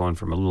think they're going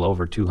from a little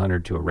over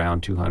 200 to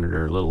around 200,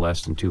 or a little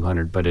less than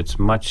 200. But it's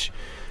much.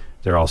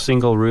 They're all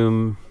single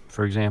room.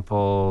 For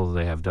example,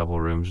 they have double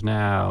rooms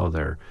now.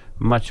 They're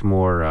much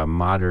more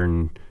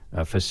modern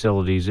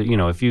facilities.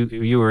 If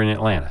you were in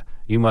Atlanta,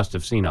 you must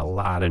have seen a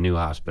lot of new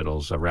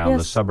hospitals around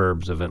the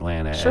suburbs of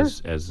Atlanta. Sure.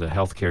 as the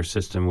healthcare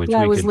system. Which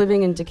I was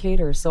living in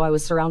Decatur, so I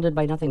was surrounded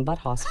by nothing but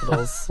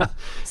hospitals.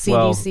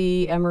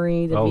 CDC,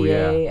 Emory, the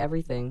VA,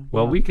 everything.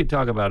 Well, we could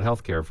talk about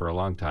healthcare for a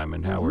long time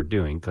and how we're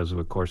doing, because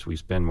of course we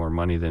spend more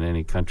money than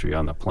any country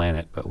on the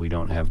planet, but we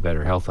don't have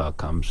better health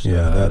outcomes.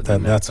 Yeah,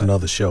 that's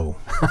another show.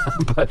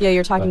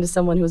 You're talking to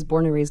someone who was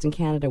born and raised in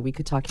Canada. We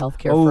could talk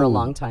healthcare for a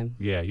long time.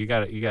 Yeah, you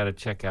got to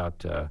check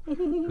out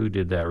who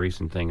did that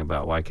recent thing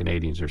about why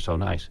Canadians are so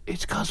nice.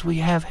 It's because we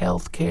have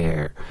health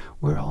care.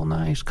 We're all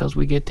nice because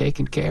we get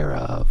taken care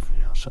of.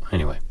 So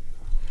anyway.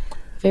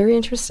 Very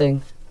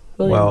interesting.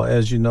 William. Well,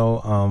 as you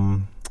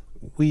know,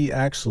 we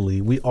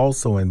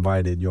also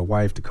invited your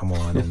wife to come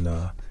on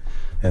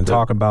and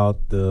talk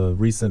about the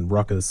recent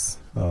ruckus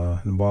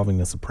involving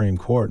the Supreme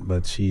Court,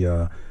 but she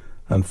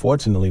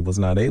unfortunately was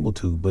not able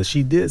to. But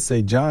she did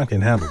say John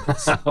can handle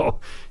this. Oh,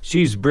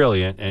 she's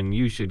brilliant, and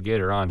you should get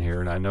her on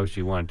here. And I know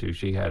she wanted to.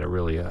 She had a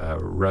really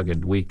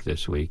rugged week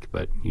this week,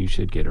 but you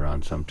should get her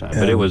on sometime.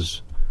 But it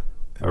was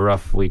a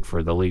rough week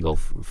for the legal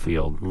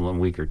field, 1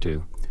 week or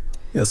two.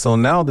 Yeah, so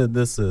now that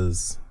this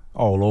is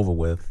all over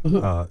with,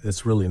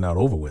 it's really not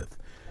over with.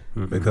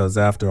 Because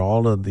after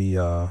all of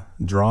the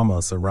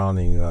drama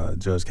surrounding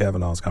Judge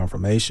Kavanaugh's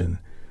confirmation,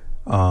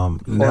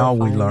 now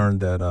we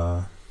learned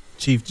that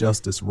Chief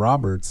Justice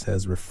Roberts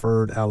has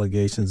referred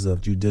allegations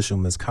of judicial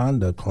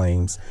misconduct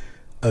claims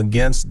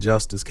against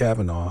Justice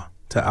Kavanaugh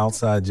to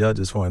outside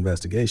judges for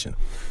investigation.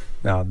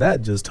 Now,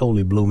 that just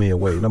totally blew me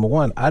away. Number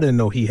one, I didn't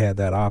know he had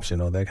that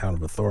option or that kind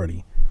of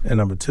authority. And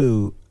number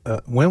two,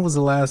 when was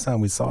the last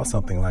time we saw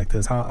something like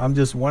this? I'm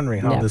just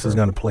wondering how this is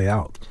going to play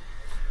out.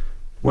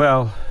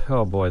 Well,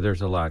 oh boy,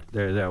 there's a lot.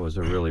 That was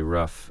a really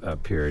rough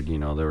period. You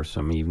know, there were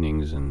some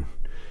evenings and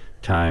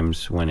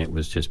times when it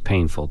was just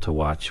painful to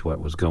watch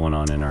what was going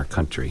on in our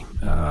country.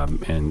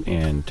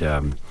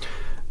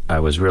 I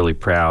was really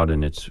proud,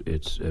 and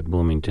it's at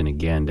Bloomington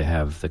again, to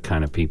have the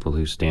kind of people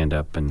who stand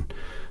up and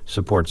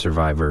support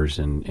survivors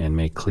and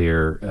make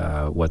clear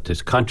what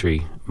this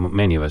country,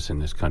 many of us in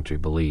this country,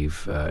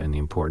 believe in the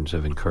importance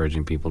of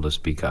encouraging people to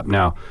speak up.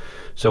 Now,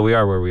 so we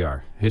are where we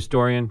are.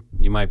 Historian,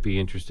 you might be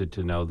interested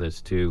to know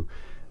this too.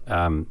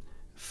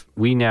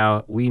 We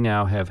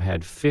now have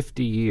had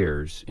 50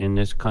 years in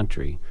this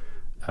country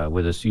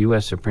with a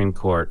U.S. Supreme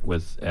Court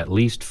with at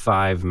least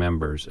 5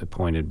 members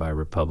appointed by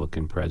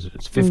Republican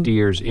presidents, 50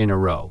 years in a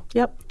row.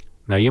 Yep.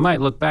 Now, you might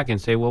look back and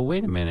say, well,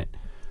 wait a minute.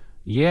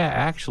 Yeah,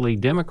 actually,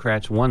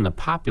 Democrats won the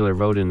popular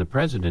vote in the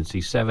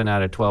presidency 7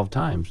 out of 12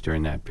 times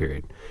during that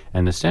period.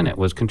 And the Senate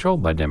was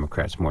controlled by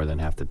Democrats more than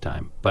half the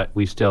time. But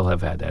we still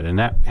have had that. And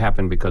that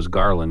happened because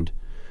Garland,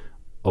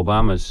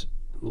 Obama's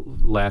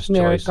last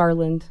choice,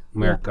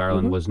 Merrick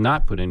Garland was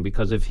not put in,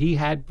 because if he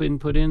had been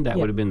put in, that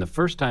would have been the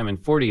first time in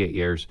 48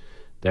 years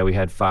that we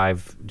had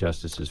 5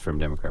 justices from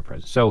Democrat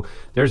presidents. So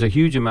there's a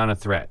huge amount of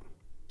threat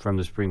from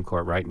the Supreme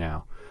Court right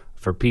now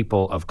for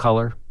people of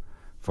color,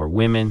 for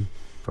women,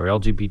 for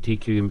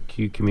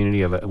LGBTQ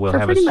community. For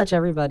pretty much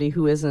everybody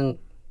who isn't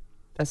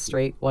a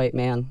straight white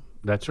man.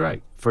 That's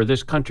right. For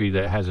this country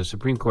that has a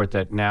Supreme Court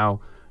that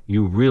now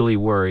you really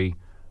worry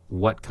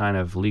what kind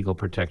of legal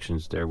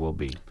protections there will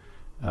be.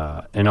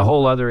 And a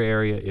whole other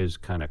area is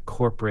kind of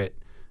corporate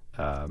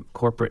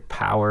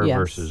power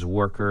versus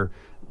worker,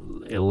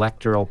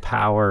 electoral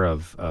power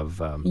of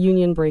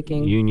union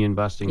breaking, union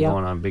busting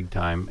going on big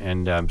time.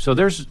 And so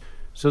there's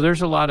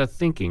a lot of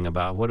thinking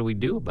about what do we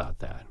do about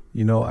that.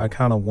 You know, I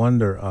kind of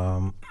wonder,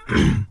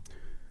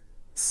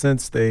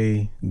 since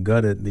they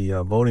gutted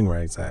the Voting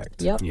Rights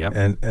Act,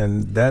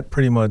 and that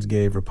pretty much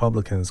gave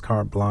Republicans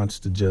carte blanche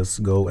to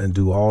just go and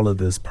do all of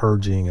this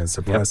purging and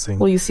suppressing.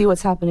 Well, you see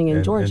what's happening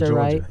in Georgia,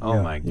 right?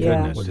 Oh, my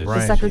goodness.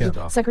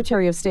 The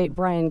Secretary of State,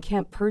 Brian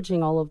Kemp,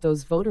 purging all of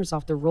those voters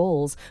off the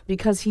rolls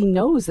because he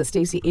knows that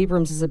Stacey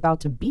Abrams is about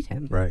to beat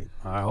him. Right.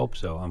 I hope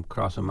so. I'm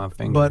crossing my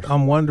fingers. But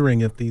I'm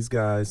wondering if these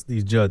guys,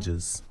 these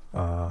judges,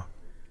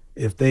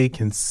 if they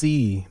can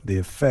see the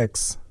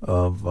effects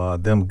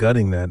of them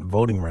gutting that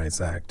Voting Rights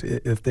Act,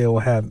 if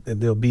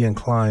they'll be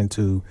inclined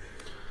to,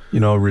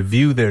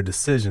 review their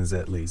decisions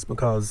at least,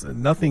 because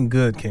nothing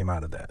good came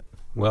out of that.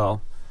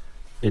 Well,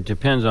 it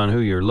depends on who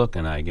you're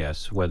looking, I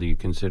guess, whether you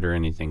consider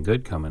anything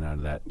good coming out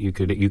of that. You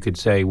could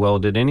say, well,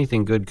 did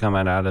anything good come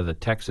out of the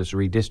Texas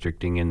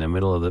redistricting in the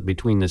middle of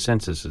between the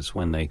censuses,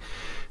 when they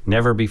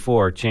never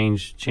before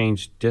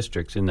changed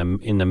districts in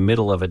the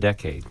middle of a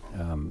decade?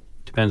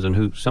 Depends on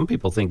who. Some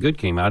people think good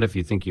came out if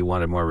you think you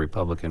wanted more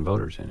Republican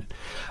voters in it.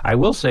 I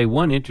will say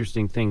one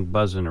interesting thing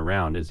buzzing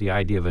around is the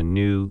idea of a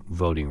new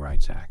Voting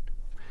Rights Act.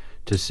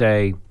 To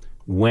say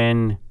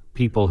when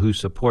people who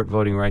support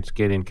voting rights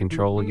get in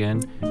control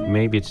again,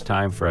 maybe it's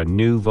time for a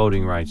new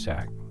Voting Rights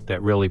Act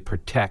that really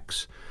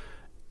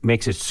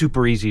makes it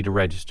super easy to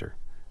register,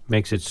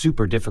 makes it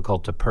super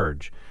difficult to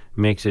purge,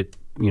 makes it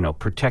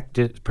protect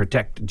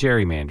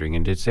gerrymandering,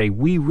 and to say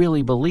we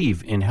really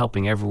believe in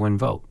helping everyone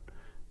vote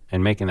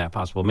and making that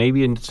possible.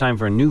 Maybe it's time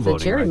for a new Voting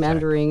Rights Act. The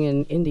gerrymandering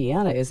in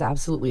Indiana is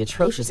absolutely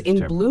atrocious.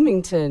 In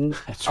Bloomington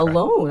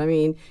alone, I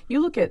mean,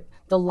 you look at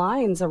the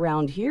lines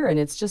around here, and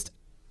it's just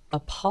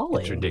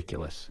appalling. It's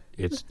ridiculous.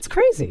 It's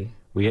crazy.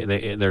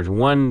 There's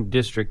one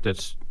district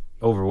that's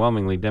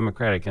overwhelmingly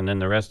Democratic, and then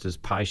the rest is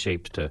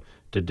pie-shaped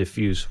to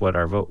diffuse what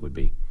our vote would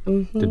be,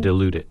 to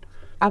dilute it.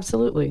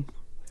 Absolutely.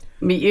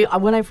 I mean,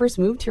 when I first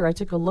moved here, I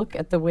took a look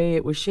at the way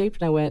it was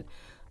shaped, and I went,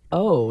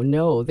 oh,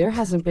 no, there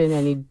hasn't been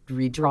any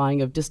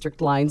redrawing of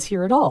district lines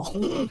here at all.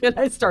 And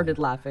I started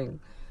laughing.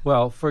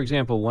 Well, for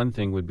example, one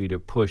thing would be to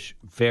push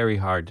very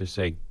hard to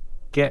say,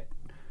 get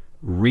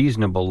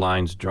reasonable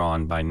lines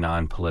drawn by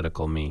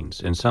non-political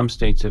means. And some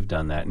states have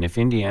done that. And if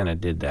Indiana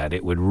did that,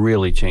 it would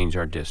really change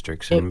our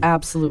districts. It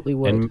absolutely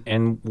would.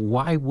 And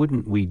why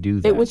wouldn't we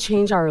do that? It would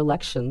change our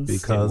elections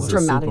because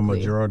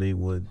dramatically. The supermajority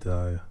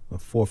would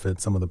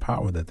forfeit some of the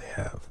power that they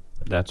have.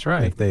 That's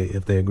right.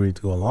 If they agree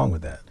to go along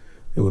with that.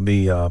 it would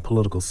be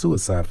political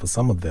suicide for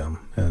some of them.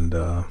 And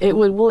it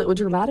would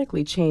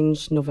dramatically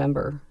change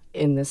November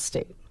in this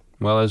state.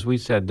 Well, as we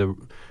said,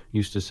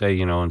 used to say,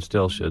 and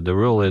still should, the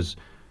rule is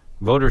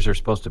voters are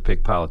supposed to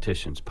pick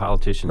politicians.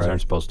 Politicians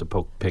aren't supposed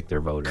to pick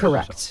their voters.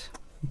 Correct. So.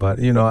 But,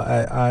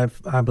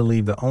 I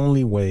believe the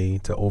only way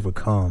to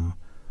overcome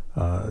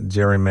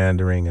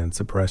gerrymandering and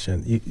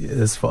suppression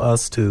is for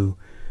us to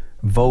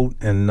vote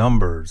in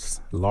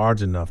numbers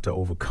large enough to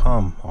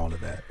overcome all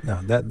of that.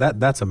 Now,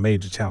 that's a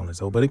major challenge,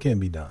 though, but it can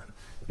be done.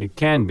 It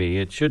can be.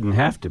 It shouldn't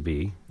have to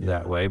be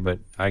that way, but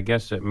I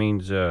guess it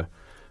means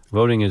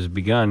voting has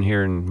begun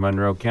here in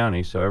Monroe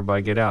County, so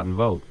everybody get out and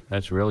vote.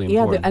 That's really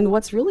important. Yeah, and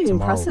what's really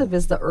impressive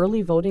is the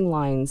early voting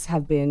lines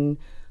have been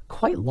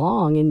quite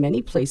long in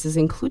many places,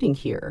 including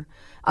here.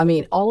 I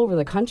mean, all over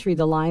the country,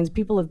 the lines,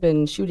 people have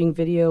been shooting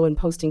video and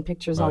posting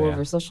pictures all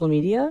over social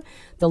media.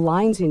 The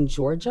lines in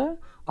Georgia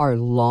are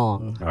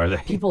long. Are they?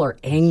 People are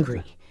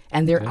angry.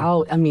 And they're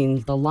out. I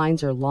mean, the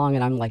lines are long,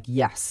 and I'm like,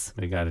 yes.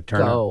 They got to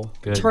turn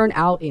out. Good. Turn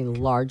out in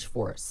large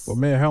force. Well,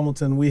 Mayor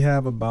Hamilton, we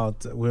have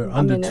we're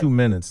under 2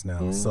 minutes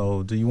now. Yeah.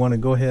 So do you want to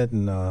go ahead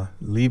and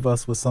leave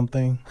us with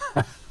something?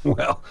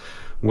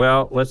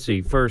 Well, let's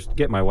see. First,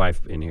 get my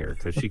wife in here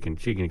because she can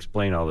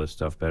explain all this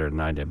stuff better than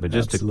I did. But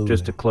just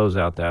to close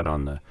out that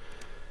on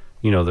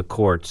the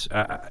courts,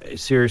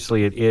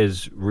 seriously, it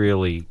is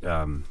really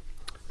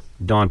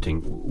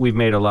daunting. We've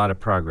made a lot of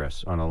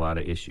progress on a lot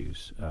of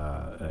issues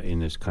in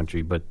this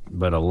country, but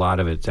a lot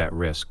of it's at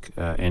risk.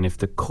 And if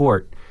the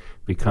court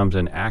becomes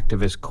an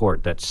activist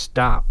court that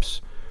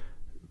stops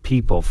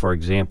people, for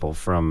example,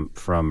 from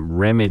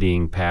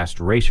remedying past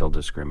racial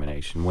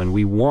discrimination, when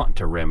we want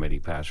to remedy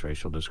past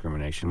racial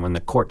discrimination, when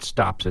the court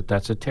stops it,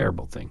 that's a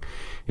terrible thing.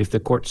 If the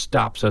court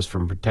stops us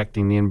from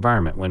protecting the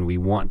environment when we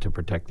want to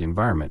protect the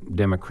environment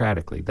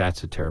democratically,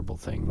 that's a terrible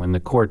thing. When the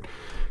court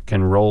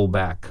can roll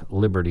back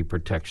liberty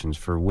protections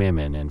for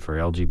women and for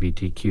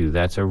LGBTQ,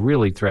 that's a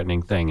really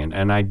threatening thing.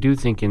 And I do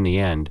think in the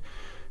end,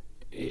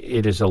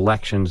 it is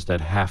elections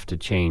that have to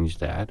change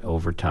that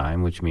over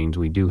time, which means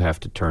we do have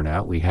to turn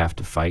out. We have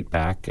to fight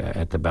back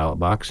at the ballot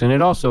box. And it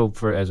also,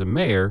 as a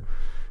mayor,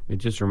 it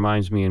just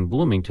reminds me in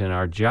Bloomington,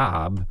 our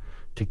job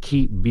to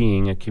keep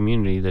being a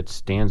community that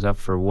stands up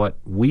for what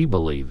we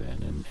believe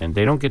in. And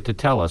they don't get to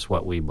tell us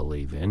what we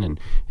believe in. And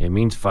it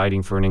means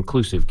fighting for an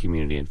inclusive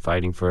community and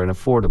fighting for an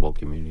affordable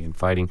community and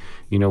fighting,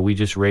 we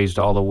just raised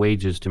all the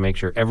wages to make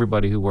sure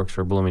everybody who works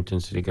for Bloomington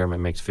City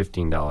government makes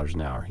 $15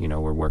 an hour.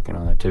 We're working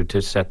on that to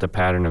set the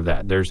pattern of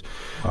that. There's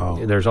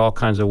all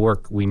kinds of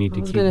work we need to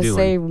keep doing. I was going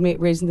to say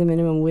raising the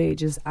minimum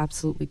wage is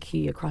absolutely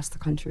key across the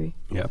country.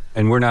 Yeah,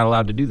 and we're not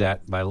allowed to do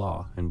that by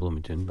law in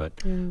Bloomington, but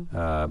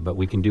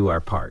we can do our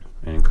part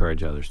and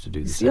encourage others to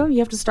do the same. You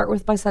have to start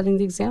by setting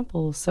the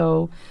example.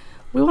 So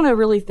we want to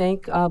really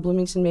thank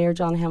Bloomington Mayor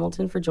John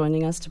Hamilton for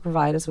joining us to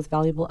provide us with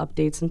valuable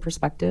updates and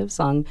perspectives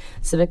on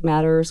civic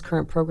matters,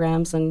 current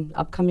programs, and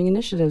upcoming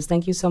initiatives.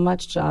 Thank you so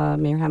much,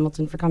 Mayor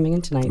Hamilton, for coming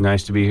in tonight.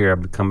 Nice to be here.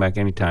 I'll come back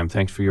anytime.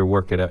 Thanks for your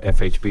work at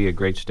FHB, a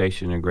great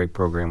station and a great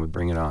program with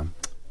Bring It On.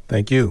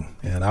 Thank you.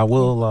 And I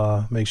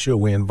will make sure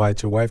we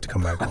invite your wife to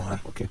come back on.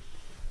 Okay.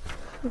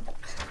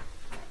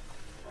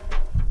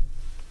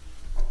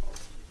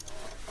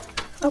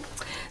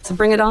 So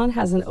Bring It On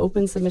has an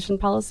open submission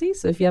policy.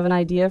 So if you have an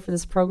idea for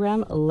this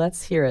program,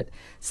 let's hear it.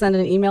 Send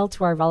an email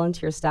to our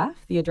volunteer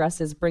staff. The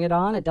address is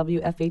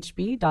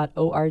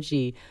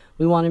bringiton@wfhb.org.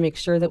 We want to make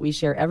sure that we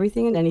share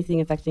everything and anything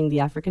affecting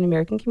the African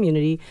American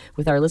community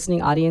with our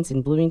listening audience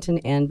in Bloomington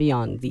and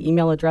beyond. The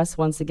email address,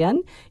 once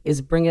again,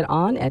 is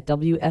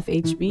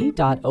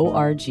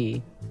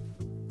bringiton@wfhb.org.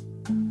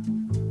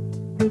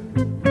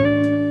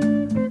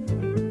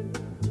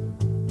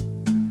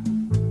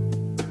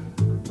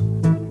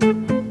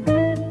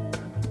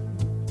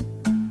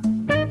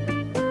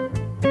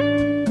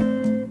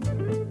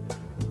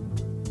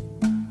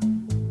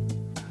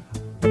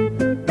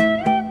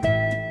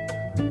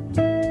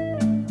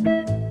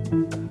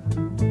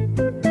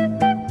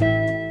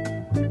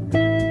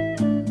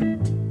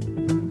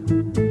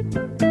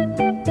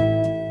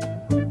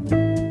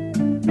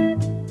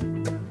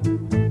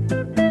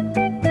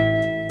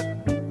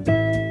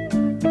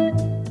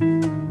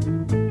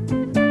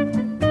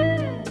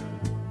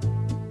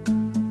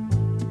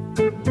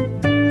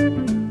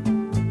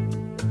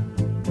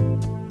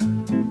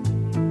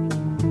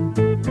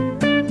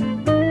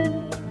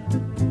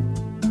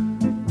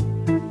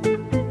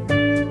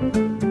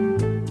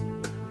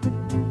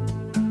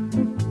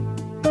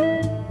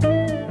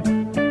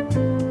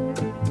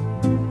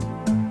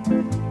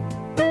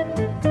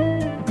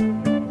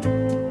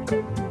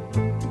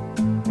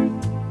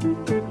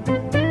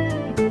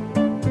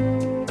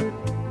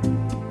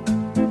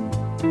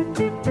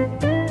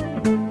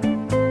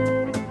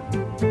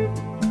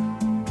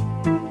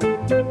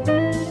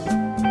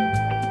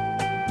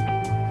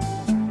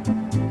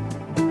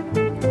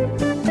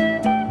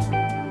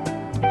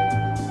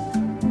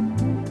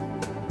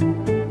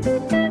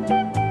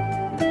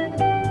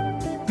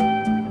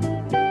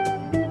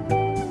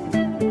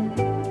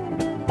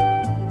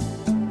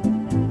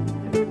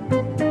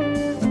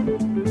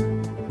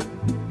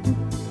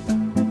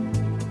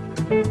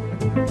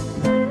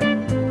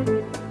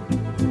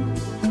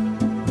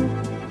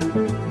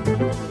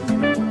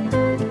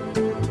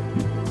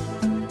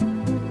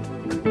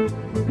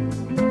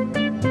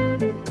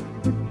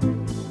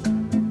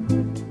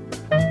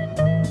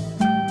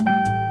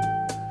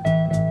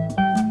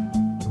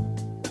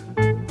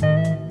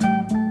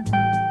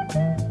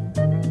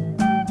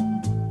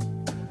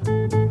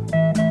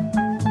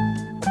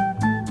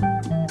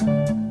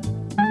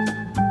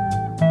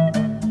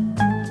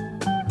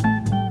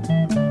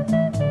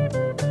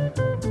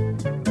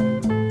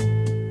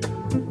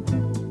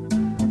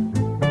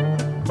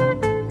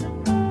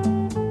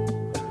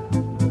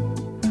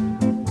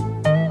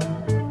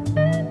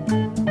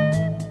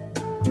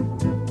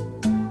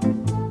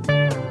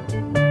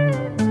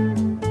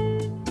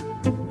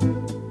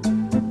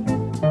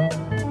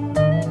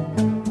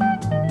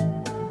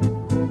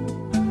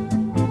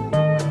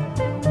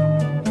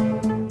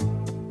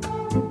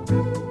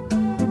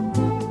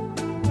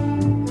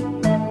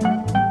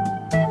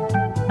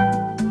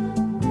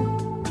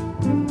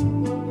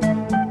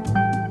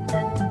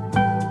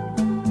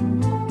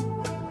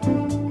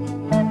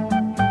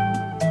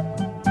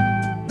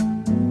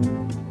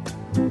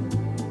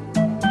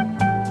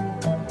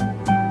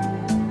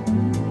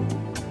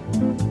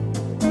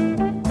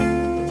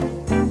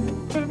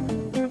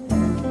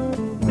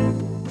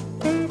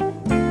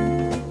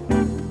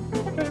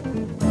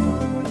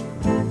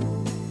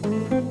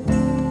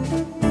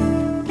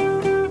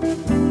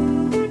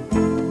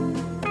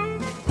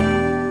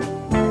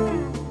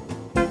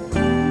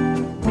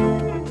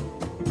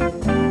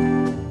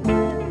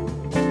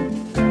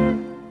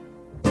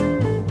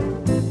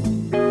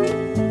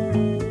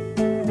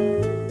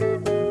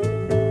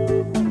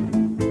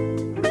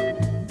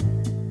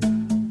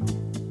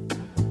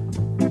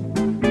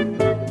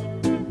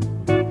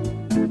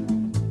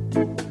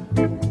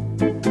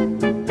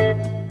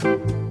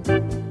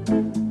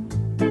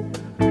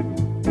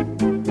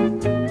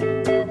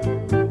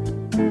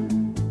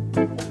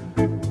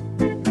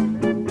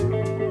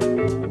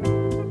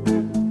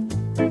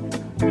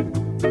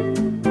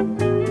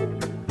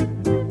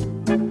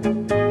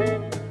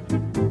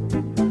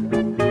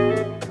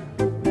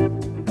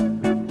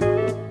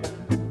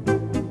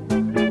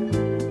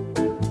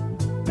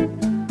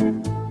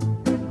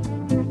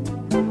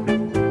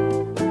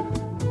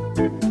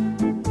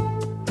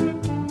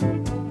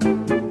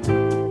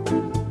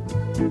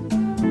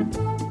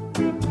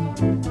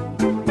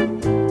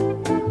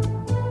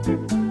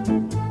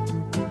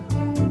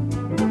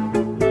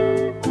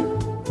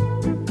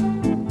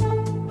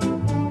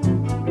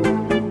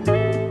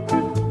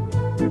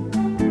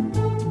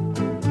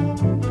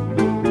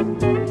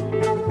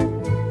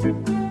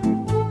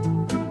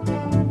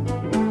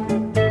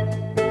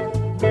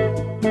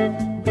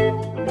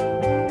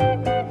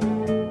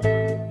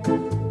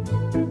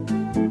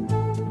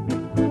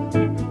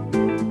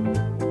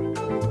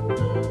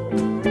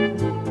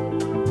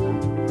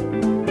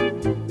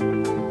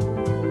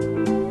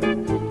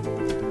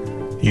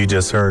 You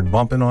just heard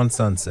Bumpin' on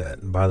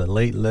Sunset by the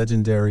late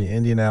legendary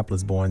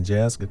Indianapolis-born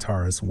jazz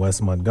guitarist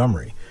Wes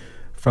Montgomery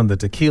from the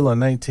Tequila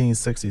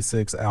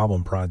 1966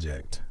 album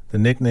project. The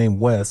nickname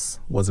Wes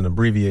was an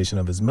abbreviation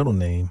of his middle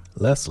name,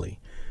 Leslie.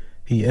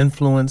 He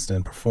influenced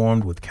and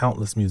performed with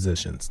countless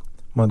musicians.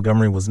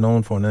 Montgomery was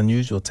known for an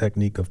unusual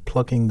technique of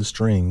plucking the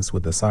strings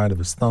with the side of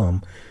his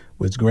thumb,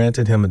 which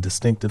granted him a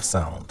distinctive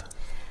sound.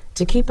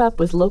 To keep up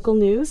with local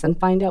news and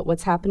find out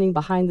what's happening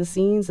behind the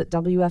scenes at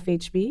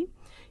WFHB,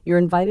 you're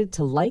invited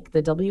to like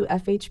the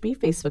WFHB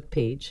Facebook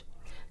page.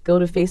 Go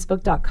to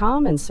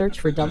facebook.com and search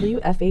for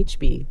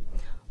WFHB.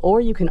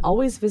 Or you can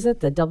always visit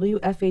the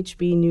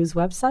WFHB news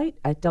website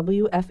at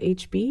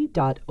wfhb.org/NEWS.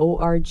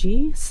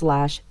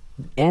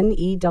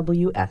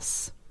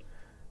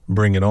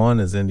 Bring It On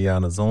is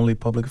Indiana's only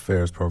public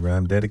affairs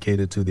program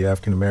dedicated to the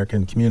African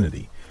American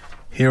community.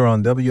 Here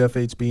on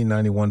WFHB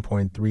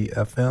 91.3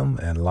 FM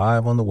and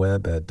live on the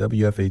web at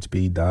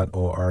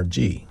wfhb.org.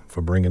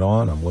 For Bring It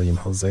On, I'm William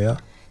Hosea.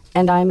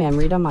 And I'm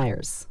Amrita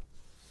Myers.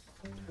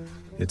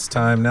 It's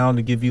time now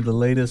to give you the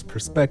latest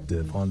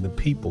perspective on the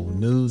people,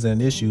 news, and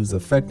issues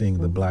affecting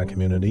the Black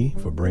community.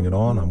 For Bring It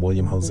On, I'm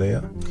William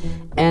Hosea.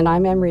 And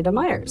I'm Amrita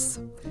Myers.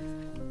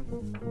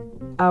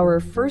 Our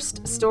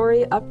first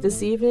story up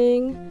this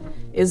evening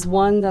is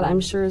one that I'm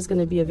sure is going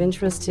to be of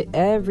interest to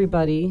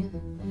everybody.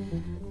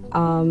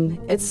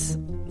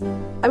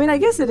 I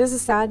guess it is a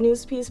sad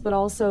news piece, but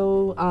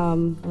also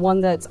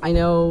one that's, I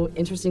know,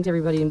 interesting to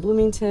everybody in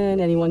Bloomington,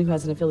 anyone who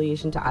has an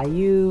affiliation to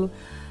IU.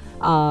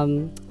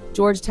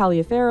 George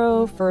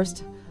Taliaferro,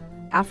 first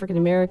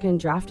African-American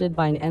drafted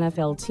by an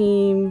NFL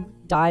team,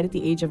 died at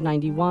the age of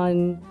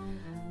 91.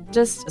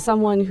 Just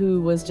someone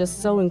who was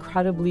just so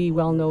incredibly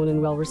well-known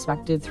and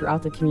well-respected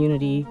throughout the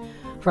community.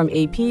 From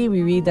AP,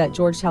 we read that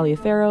George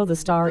Taliaferro, the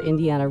star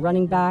Indiana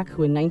running back,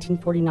 who in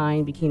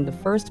 1949 became the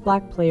first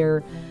black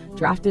player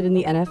drafted in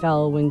the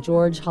NFL when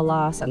George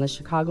Halas and the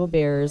Chicago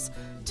Bears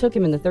took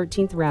him in the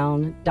 13th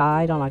round,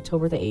 died on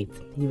October the 8th.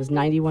 He was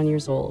 91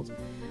 years old.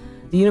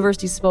 The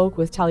university spoke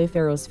with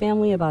Taliaferro's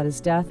family about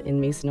his death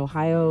in Mason,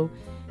 Ohio.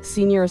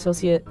 Senior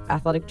Associate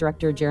Athletic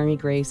Director Jeremy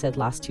Gray said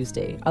last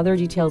Tuesday. Other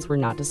details were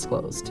not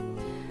disclosed.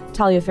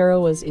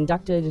 Taliaferro was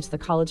inducted into the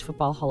College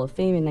Football Hall of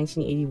Fame in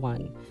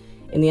 1981.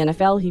 In the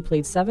NFL, he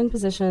played 7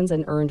 positions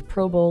and earned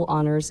Pro Bowl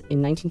honors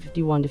in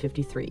 1951 to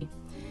 53.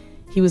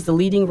 He was the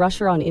leading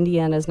rusher on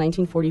Indiana's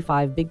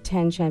 1945 Big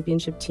Ten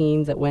championship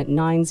team that went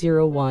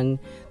 9-0-1,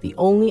 the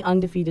only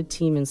undefeated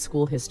team in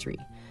school history.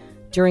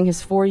 During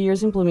his 4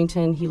 years in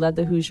Bloomington, he led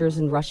the Hoosiers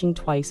in rushing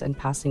twice and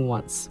passing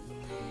once.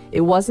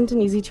 It wasn't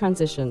an easy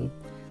transition.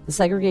 The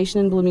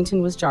segregation in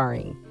Bloomington was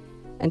jarring,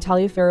 and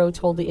Taliaferro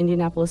told the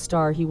Indianapolis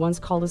Star he once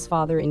called his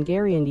father in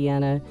Gary,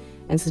 Indiana,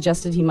 and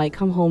suggested he might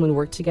come home and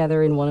work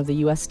together in one of the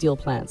U.S. steel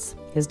plants.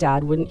 His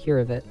dad wouldn't hear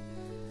of it.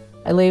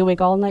 I lay awake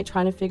all night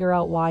trying to figure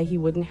out why he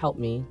wouldn't help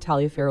me,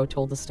 Taliaferro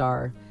told the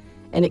Star.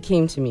 And it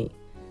came to me.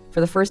 For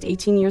the first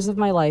 18 years of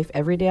my life,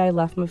 every day I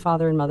left my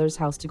father and mother's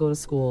house to go to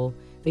school,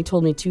 they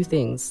told me 2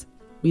 things.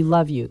 We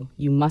love you.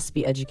 You must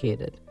be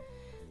educated.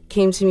 It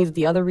came to me that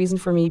the other reason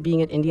for me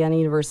being at Indiana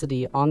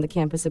University on the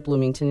campus at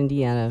Bloomington,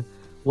 Indiana,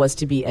 was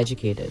to be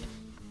educated.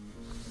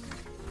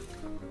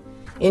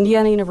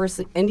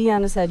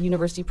 Indiana said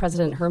University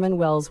President Herman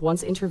Wells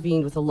once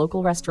intervened with a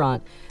local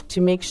restaurant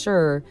to make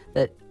sure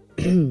that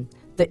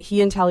that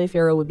he and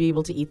Taliaferro would be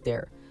able to eat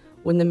there.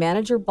 When the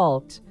manager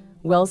balked,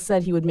 Wells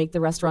said he would make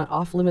the restaurant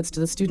off limits to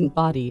the student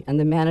body, and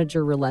the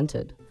manager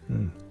relented.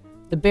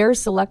 The Bears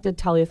selected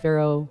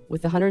Taliaferro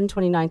with the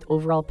 129th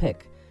overall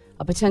pick,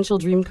 a potential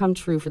dream come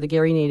true for the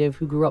Gary native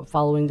who grew up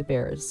following the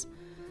Bears.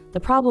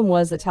 The problem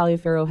was that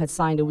Taliaferro had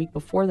signed a week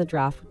before the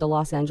draft with the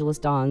Los Angeles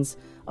Dons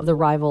of the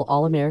rival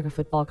All-America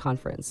Football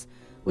Conference,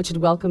 which had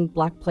welcomed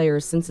black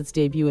players since its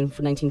debut in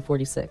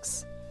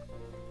 1946.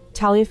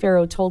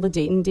 Taliaferro told the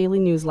Dayton Daily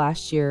News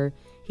last year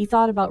he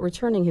thought about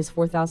returning his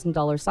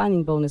 $4,000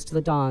 signing bonus to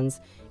the Dons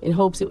in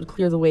hopes it would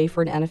clear the way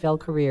for an NFL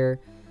career,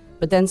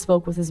 but then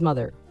spoke with his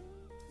mother.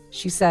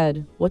 She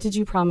said, "What did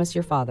you promise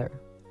your father?"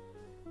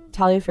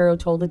 Taliaferro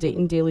told the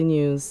Dayton Daily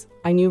News,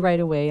 "I knew right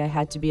away I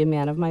had to be a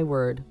man of my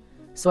word,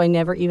 so I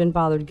never even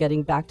bothered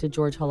getting back to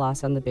George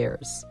Halas and the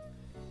Bears."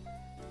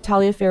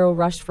 Taliaferro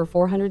rushed for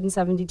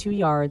 472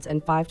 yards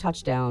and 5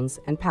 touchdowns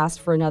and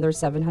passed for another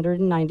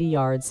 790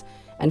 yards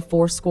and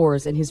 4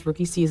 scores in his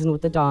rookie season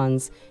with the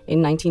Dons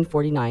in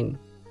 1949.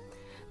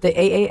 The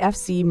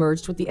AAFC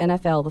merged with the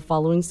NFL the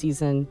following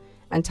season,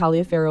 and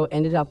Taliaferro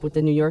ended up with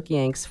the New York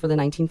Yanks for the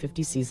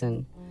 1950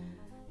 season.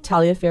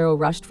 Taliaferro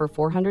rushed for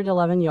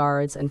 411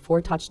 yards and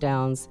 4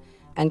 touchdowns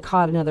and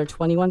caught another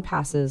 21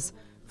 passes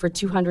for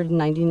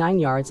 299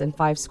 yards and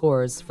 5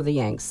 scores for the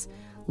Yanks,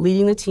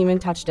 leading the team in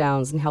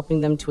touchdowns and helping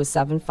them to a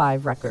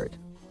 7-5 record.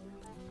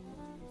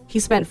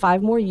 He spent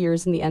 5 more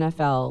years in the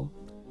NFL,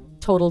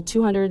 totaled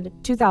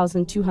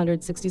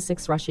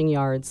 2,266 rushing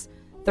yards,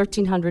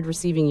 1,300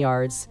 receiving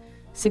yards,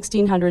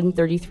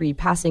 1,633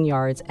 passing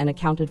yards, and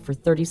accounted for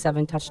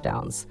 37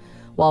 touchdowns,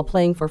 while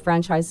playing for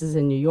franchises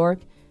in New York,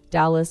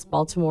 Dallas,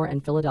 Baltimore,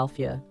 and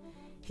Philadelphia.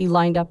 He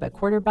lined up at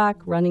quarterback,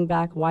 running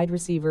back, wide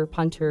receiver,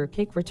 punter,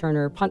 kick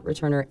returner, punt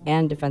returner,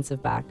 and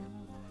defensive back.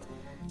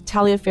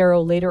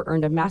 Taliaferro later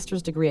earned a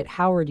master's degree at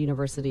Howard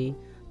University,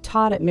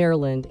 taught at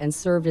Maryland, and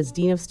served as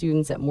dean of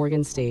students at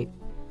Morgan State.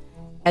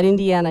 At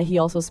Indiana, he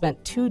also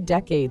spent 2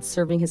 decades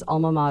serving his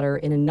alma mater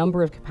in a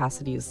number of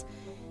capacities,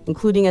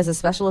 including as a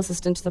special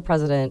assistant to the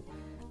president,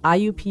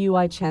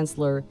 IUPUI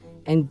chancellor,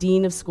 and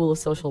dean of School of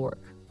Social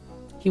Work.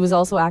 He was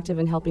also active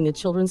in helping the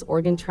Children's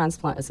Organ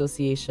Transplant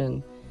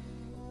Association,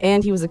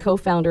 and he was a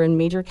co-founder and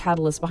major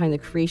catalyst behind the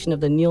creation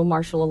of the Neil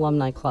Marshall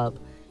Alumni Club,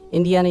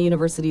 Indiana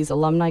University's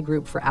alumni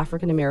group for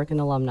African American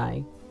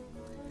alumni.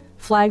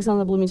 Flags on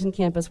the Bloomington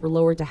campus were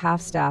lowered to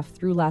half-staff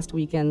through last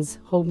weekend's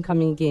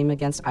homecoming game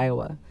against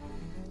Iowa.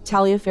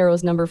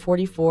 Taliaferro's number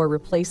 44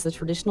 replaced the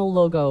traditional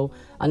logo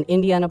on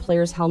Indiana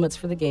players' helmets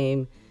for the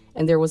game,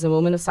 and there was a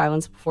moment of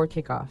silence before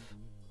kickoff.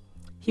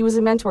 He was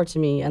a mentor to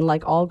me, and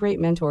like all great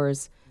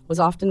mentors, was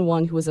often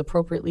one who was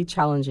appropriately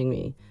challenging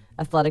me,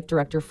 athletic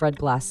director Fred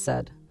Glass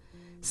said.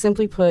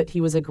 Simply put,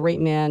 he was a great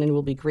man and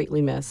will be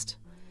greatly missed.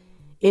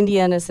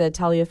 Indiana said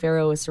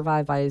Taliaferro is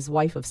survived by his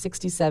wife of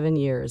 67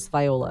 years,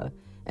 Viola,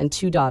 and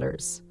 2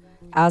 daughters.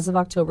 As of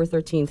October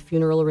 13th,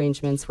 funeral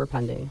arrangements were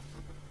pending.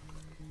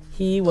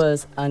 He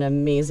was an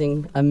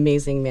amazing,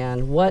 amazing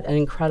man. What an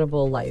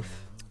incredible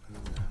life.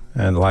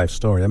 And life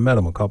story. I met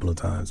him a couple of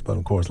times, but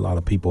of course a lot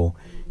of people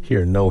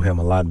here know him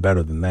a lot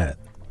better than that.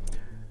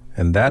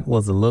 And that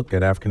was a look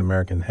at African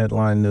American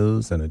headline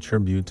news and a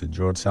tribute to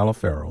George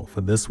Taliaferro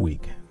for this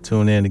week.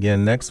 Tune in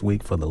again next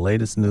week for the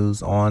latest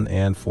news on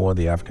and for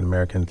the African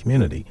American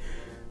community.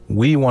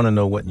 We want to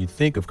know what you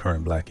think of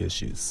current Black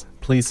issues.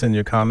 Please send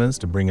your comments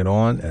to Bring It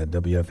On at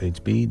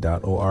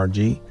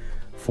WFHB.org.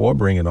 For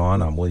Bring It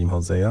On, I'm William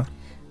Hosea.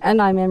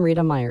 And I'm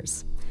Amrita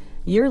Myers.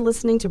 You're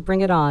listening to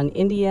Bring It On,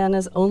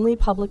 Indiana's only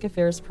public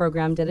affairs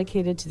program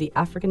dedicated to the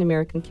African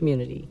American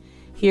community.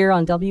 Here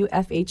on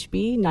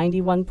WFHB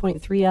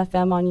 91.3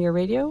 FM on your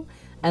radio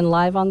and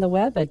live on the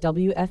web at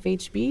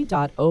WFHB.org.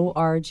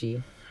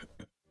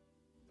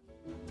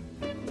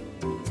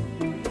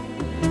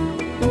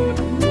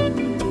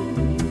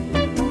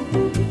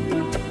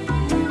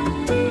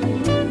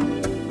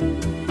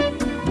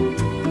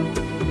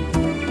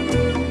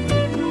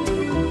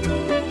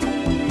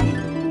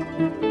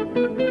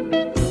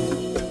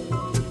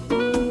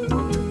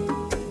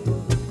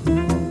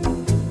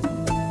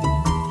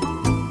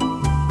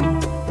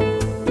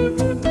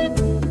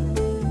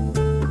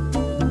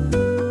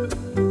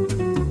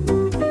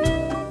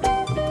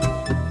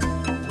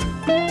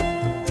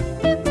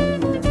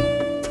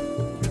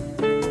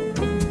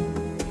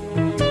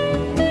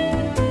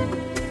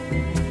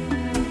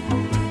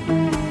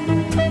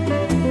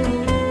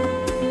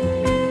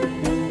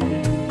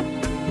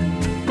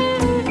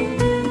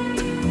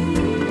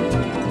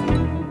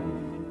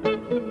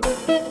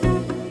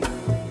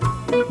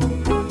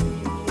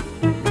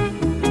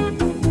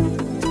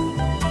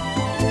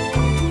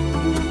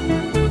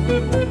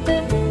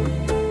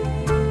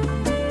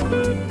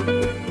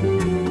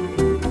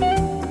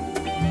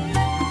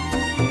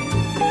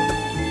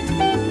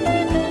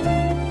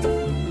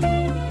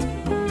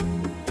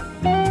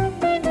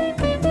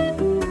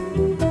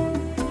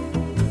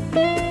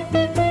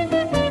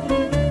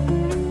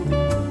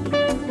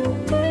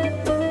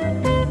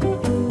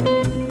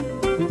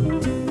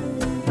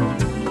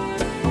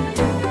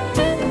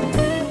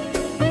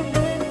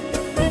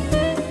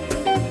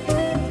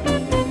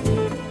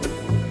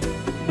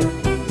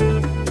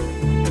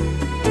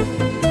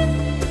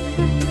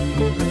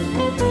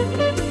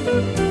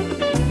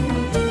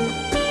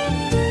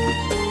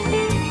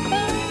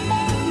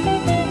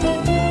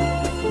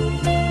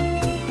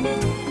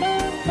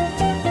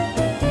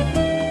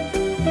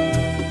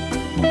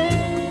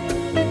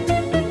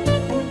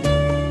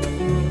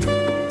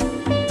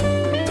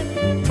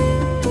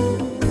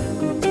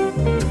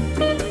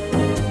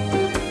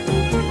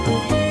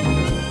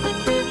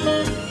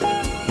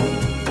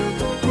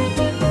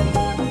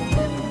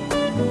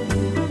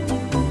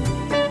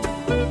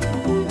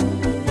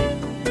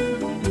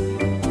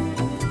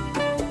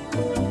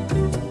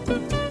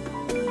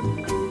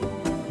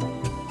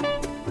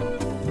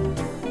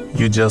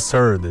 You just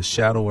heard The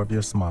Shadow of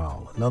Your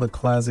Smile, another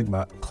classic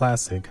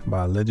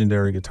by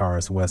legendary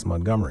guitarist Wes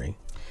Montgomery.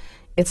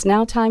 It's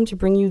now time to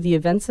bring you the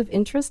events of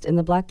interest in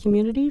the Black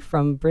community.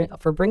 For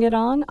Bring It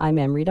On, I'm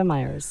Amrita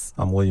Myers.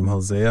 I'm William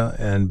Hosea,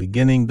 and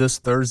beginning this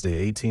Thursday,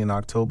 18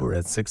 October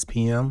at 6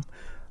 p.m.,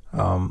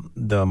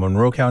 the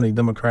Monroe County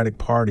Democratic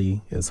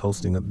Party is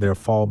hosting their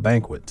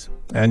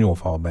annual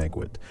fall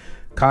banquet.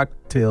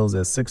 Cocktails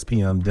at 6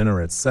 p.m.,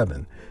 dinner at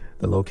 7.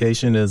 The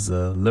location is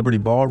Liberty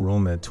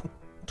Ballroom at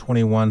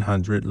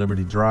 2100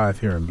 Liberty Drive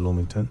here in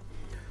Bloomington.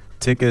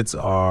 Tickets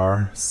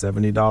are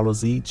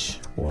 $70 each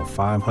or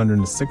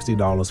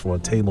 $560 for a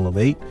table of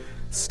 8.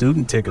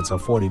 Student tickets are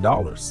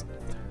 $40.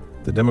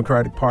 The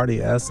Democratic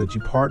Party asks that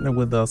you partner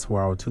with us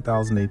for our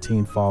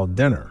 2018 fall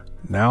dinner.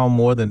 Now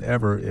more than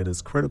ever, it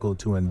is critical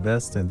to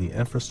invest in the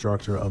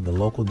infrastructure of the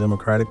local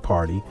Democratic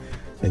Party,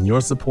 and your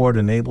support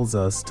enables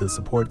us to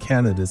support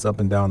candidates up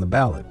and down the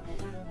ballot.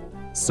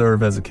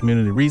 serve as a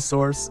community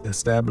resource,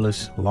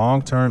 establish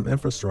long-term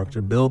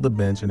infrastructure, build the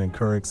bench, and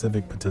encourage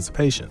civic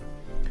participation.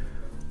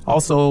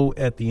 Also,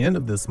 at the end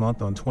of this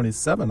month, on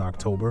 27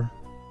 October,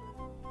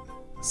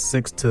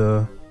 6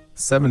 to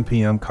 7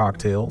 p.m.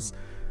 cocktails,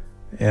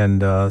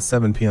 and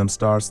 7 p.m.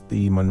 starts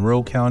the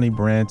Monroe County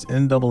Branch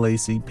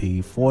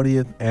NAACP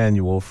 40th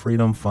Annual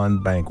Freedom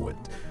Fund Banquet.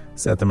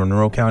 It's at the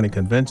Monroe County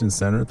Convention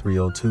Center,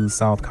 302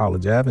 South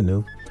College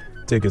Avenue.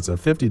 Tickets are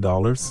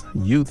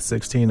 $50, youth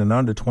 16 and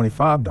under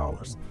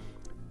 $25.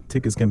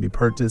 Tickets can be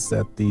purchased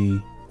at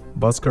the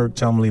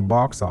Buskirk-Chumley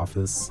box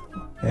office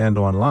and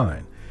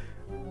online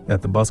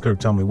at the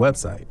Buskirk-Chumley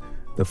website.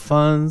 The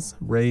funds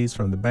raised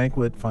from the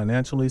banquet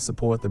financially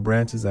support the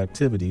branch's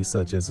activities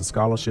such as a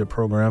scholarship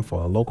program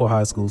for local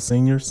high school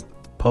seniors,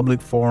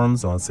 public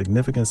forums on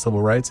significant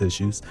civil rights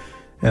issues,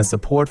 and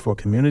support for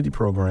community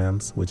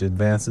programs which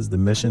advances the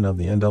mission of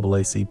the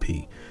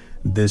NAACP.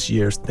 This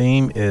year's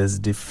theme is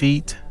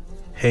Defeat,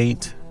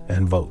 Hate,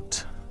 and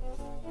Vote.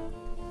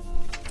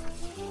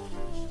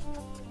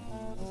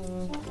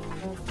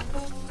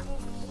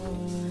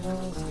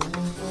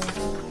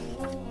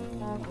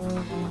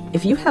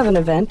 If you have an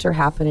event or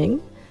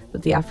happening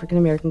that the African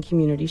American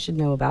community should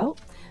know about,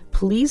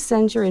 please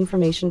send your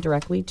information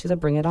directly to the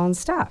Bring It On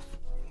staff.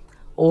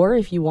 Or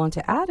if you want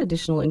to add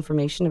additional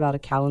information about a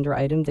calendar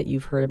item that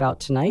you've heard about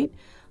tonight,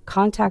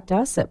 contact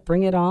us at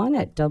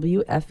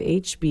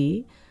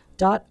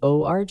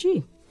bringiton@wfhb.org.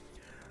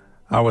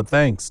 Our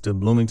thanks to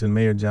Bloomington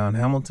Mayor John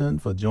Hamilton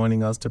for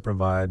joining us to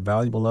provide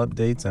valuable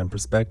updates and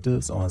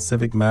perspectives on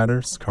civic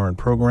matters, current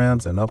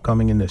programs, and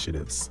upcoming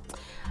initiatives.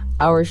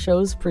 Our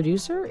show's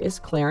producer is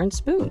Clarence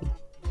Boone,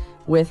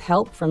 with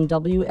help from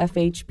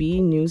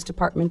WFHB News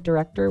Department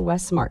Director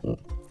Wes Martin.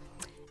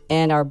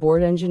 And our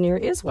board engineer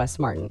is Wes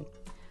Martin.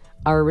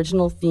 Our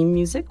original theme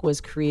music was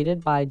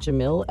created by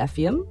Jamil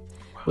Effiam,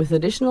 with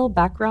additional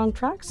background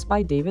tracks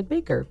by David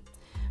Baker.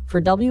 For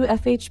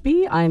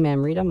WFHB, I'm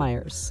Amrita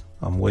Myers.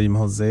 I'm William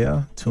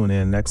Hosea. Tune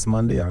in next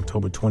Monday,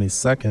 October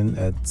 22nd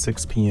at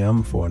 6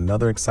 p.m. for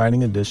another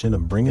exciting edition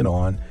of Bring It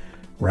On,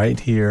 right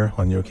here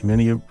on your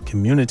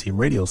community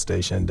radio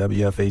station,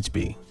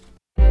 WFHB.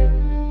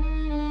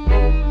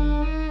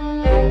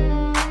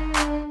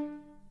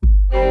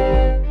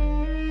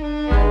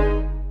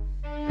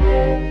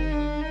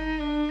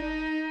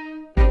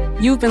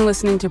 You've been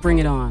listening to Bring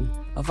It On,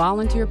 a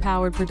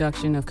volunteer-powered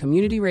production of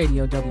Community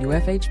Radio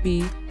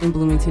WFHB in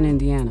Bloomington,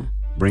 Indiana.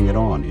 Bring It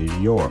On is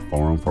your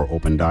forum for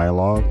open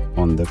dialogue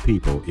on the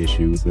people,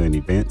 issues, and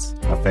events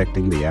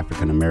affecting the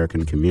African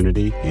American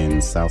community in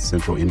South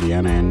Central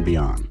Indiana and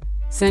beyond.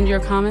 Send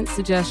your comments,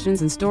 suggestions,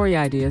 and story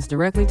ideas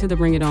directly to the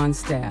Bring It On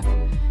staff.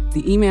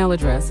 The email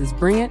address is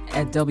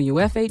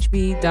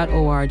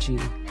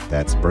bringit@wfhb.org.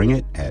 That's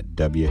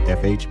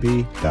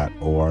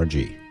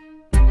bringit@wfhb.org.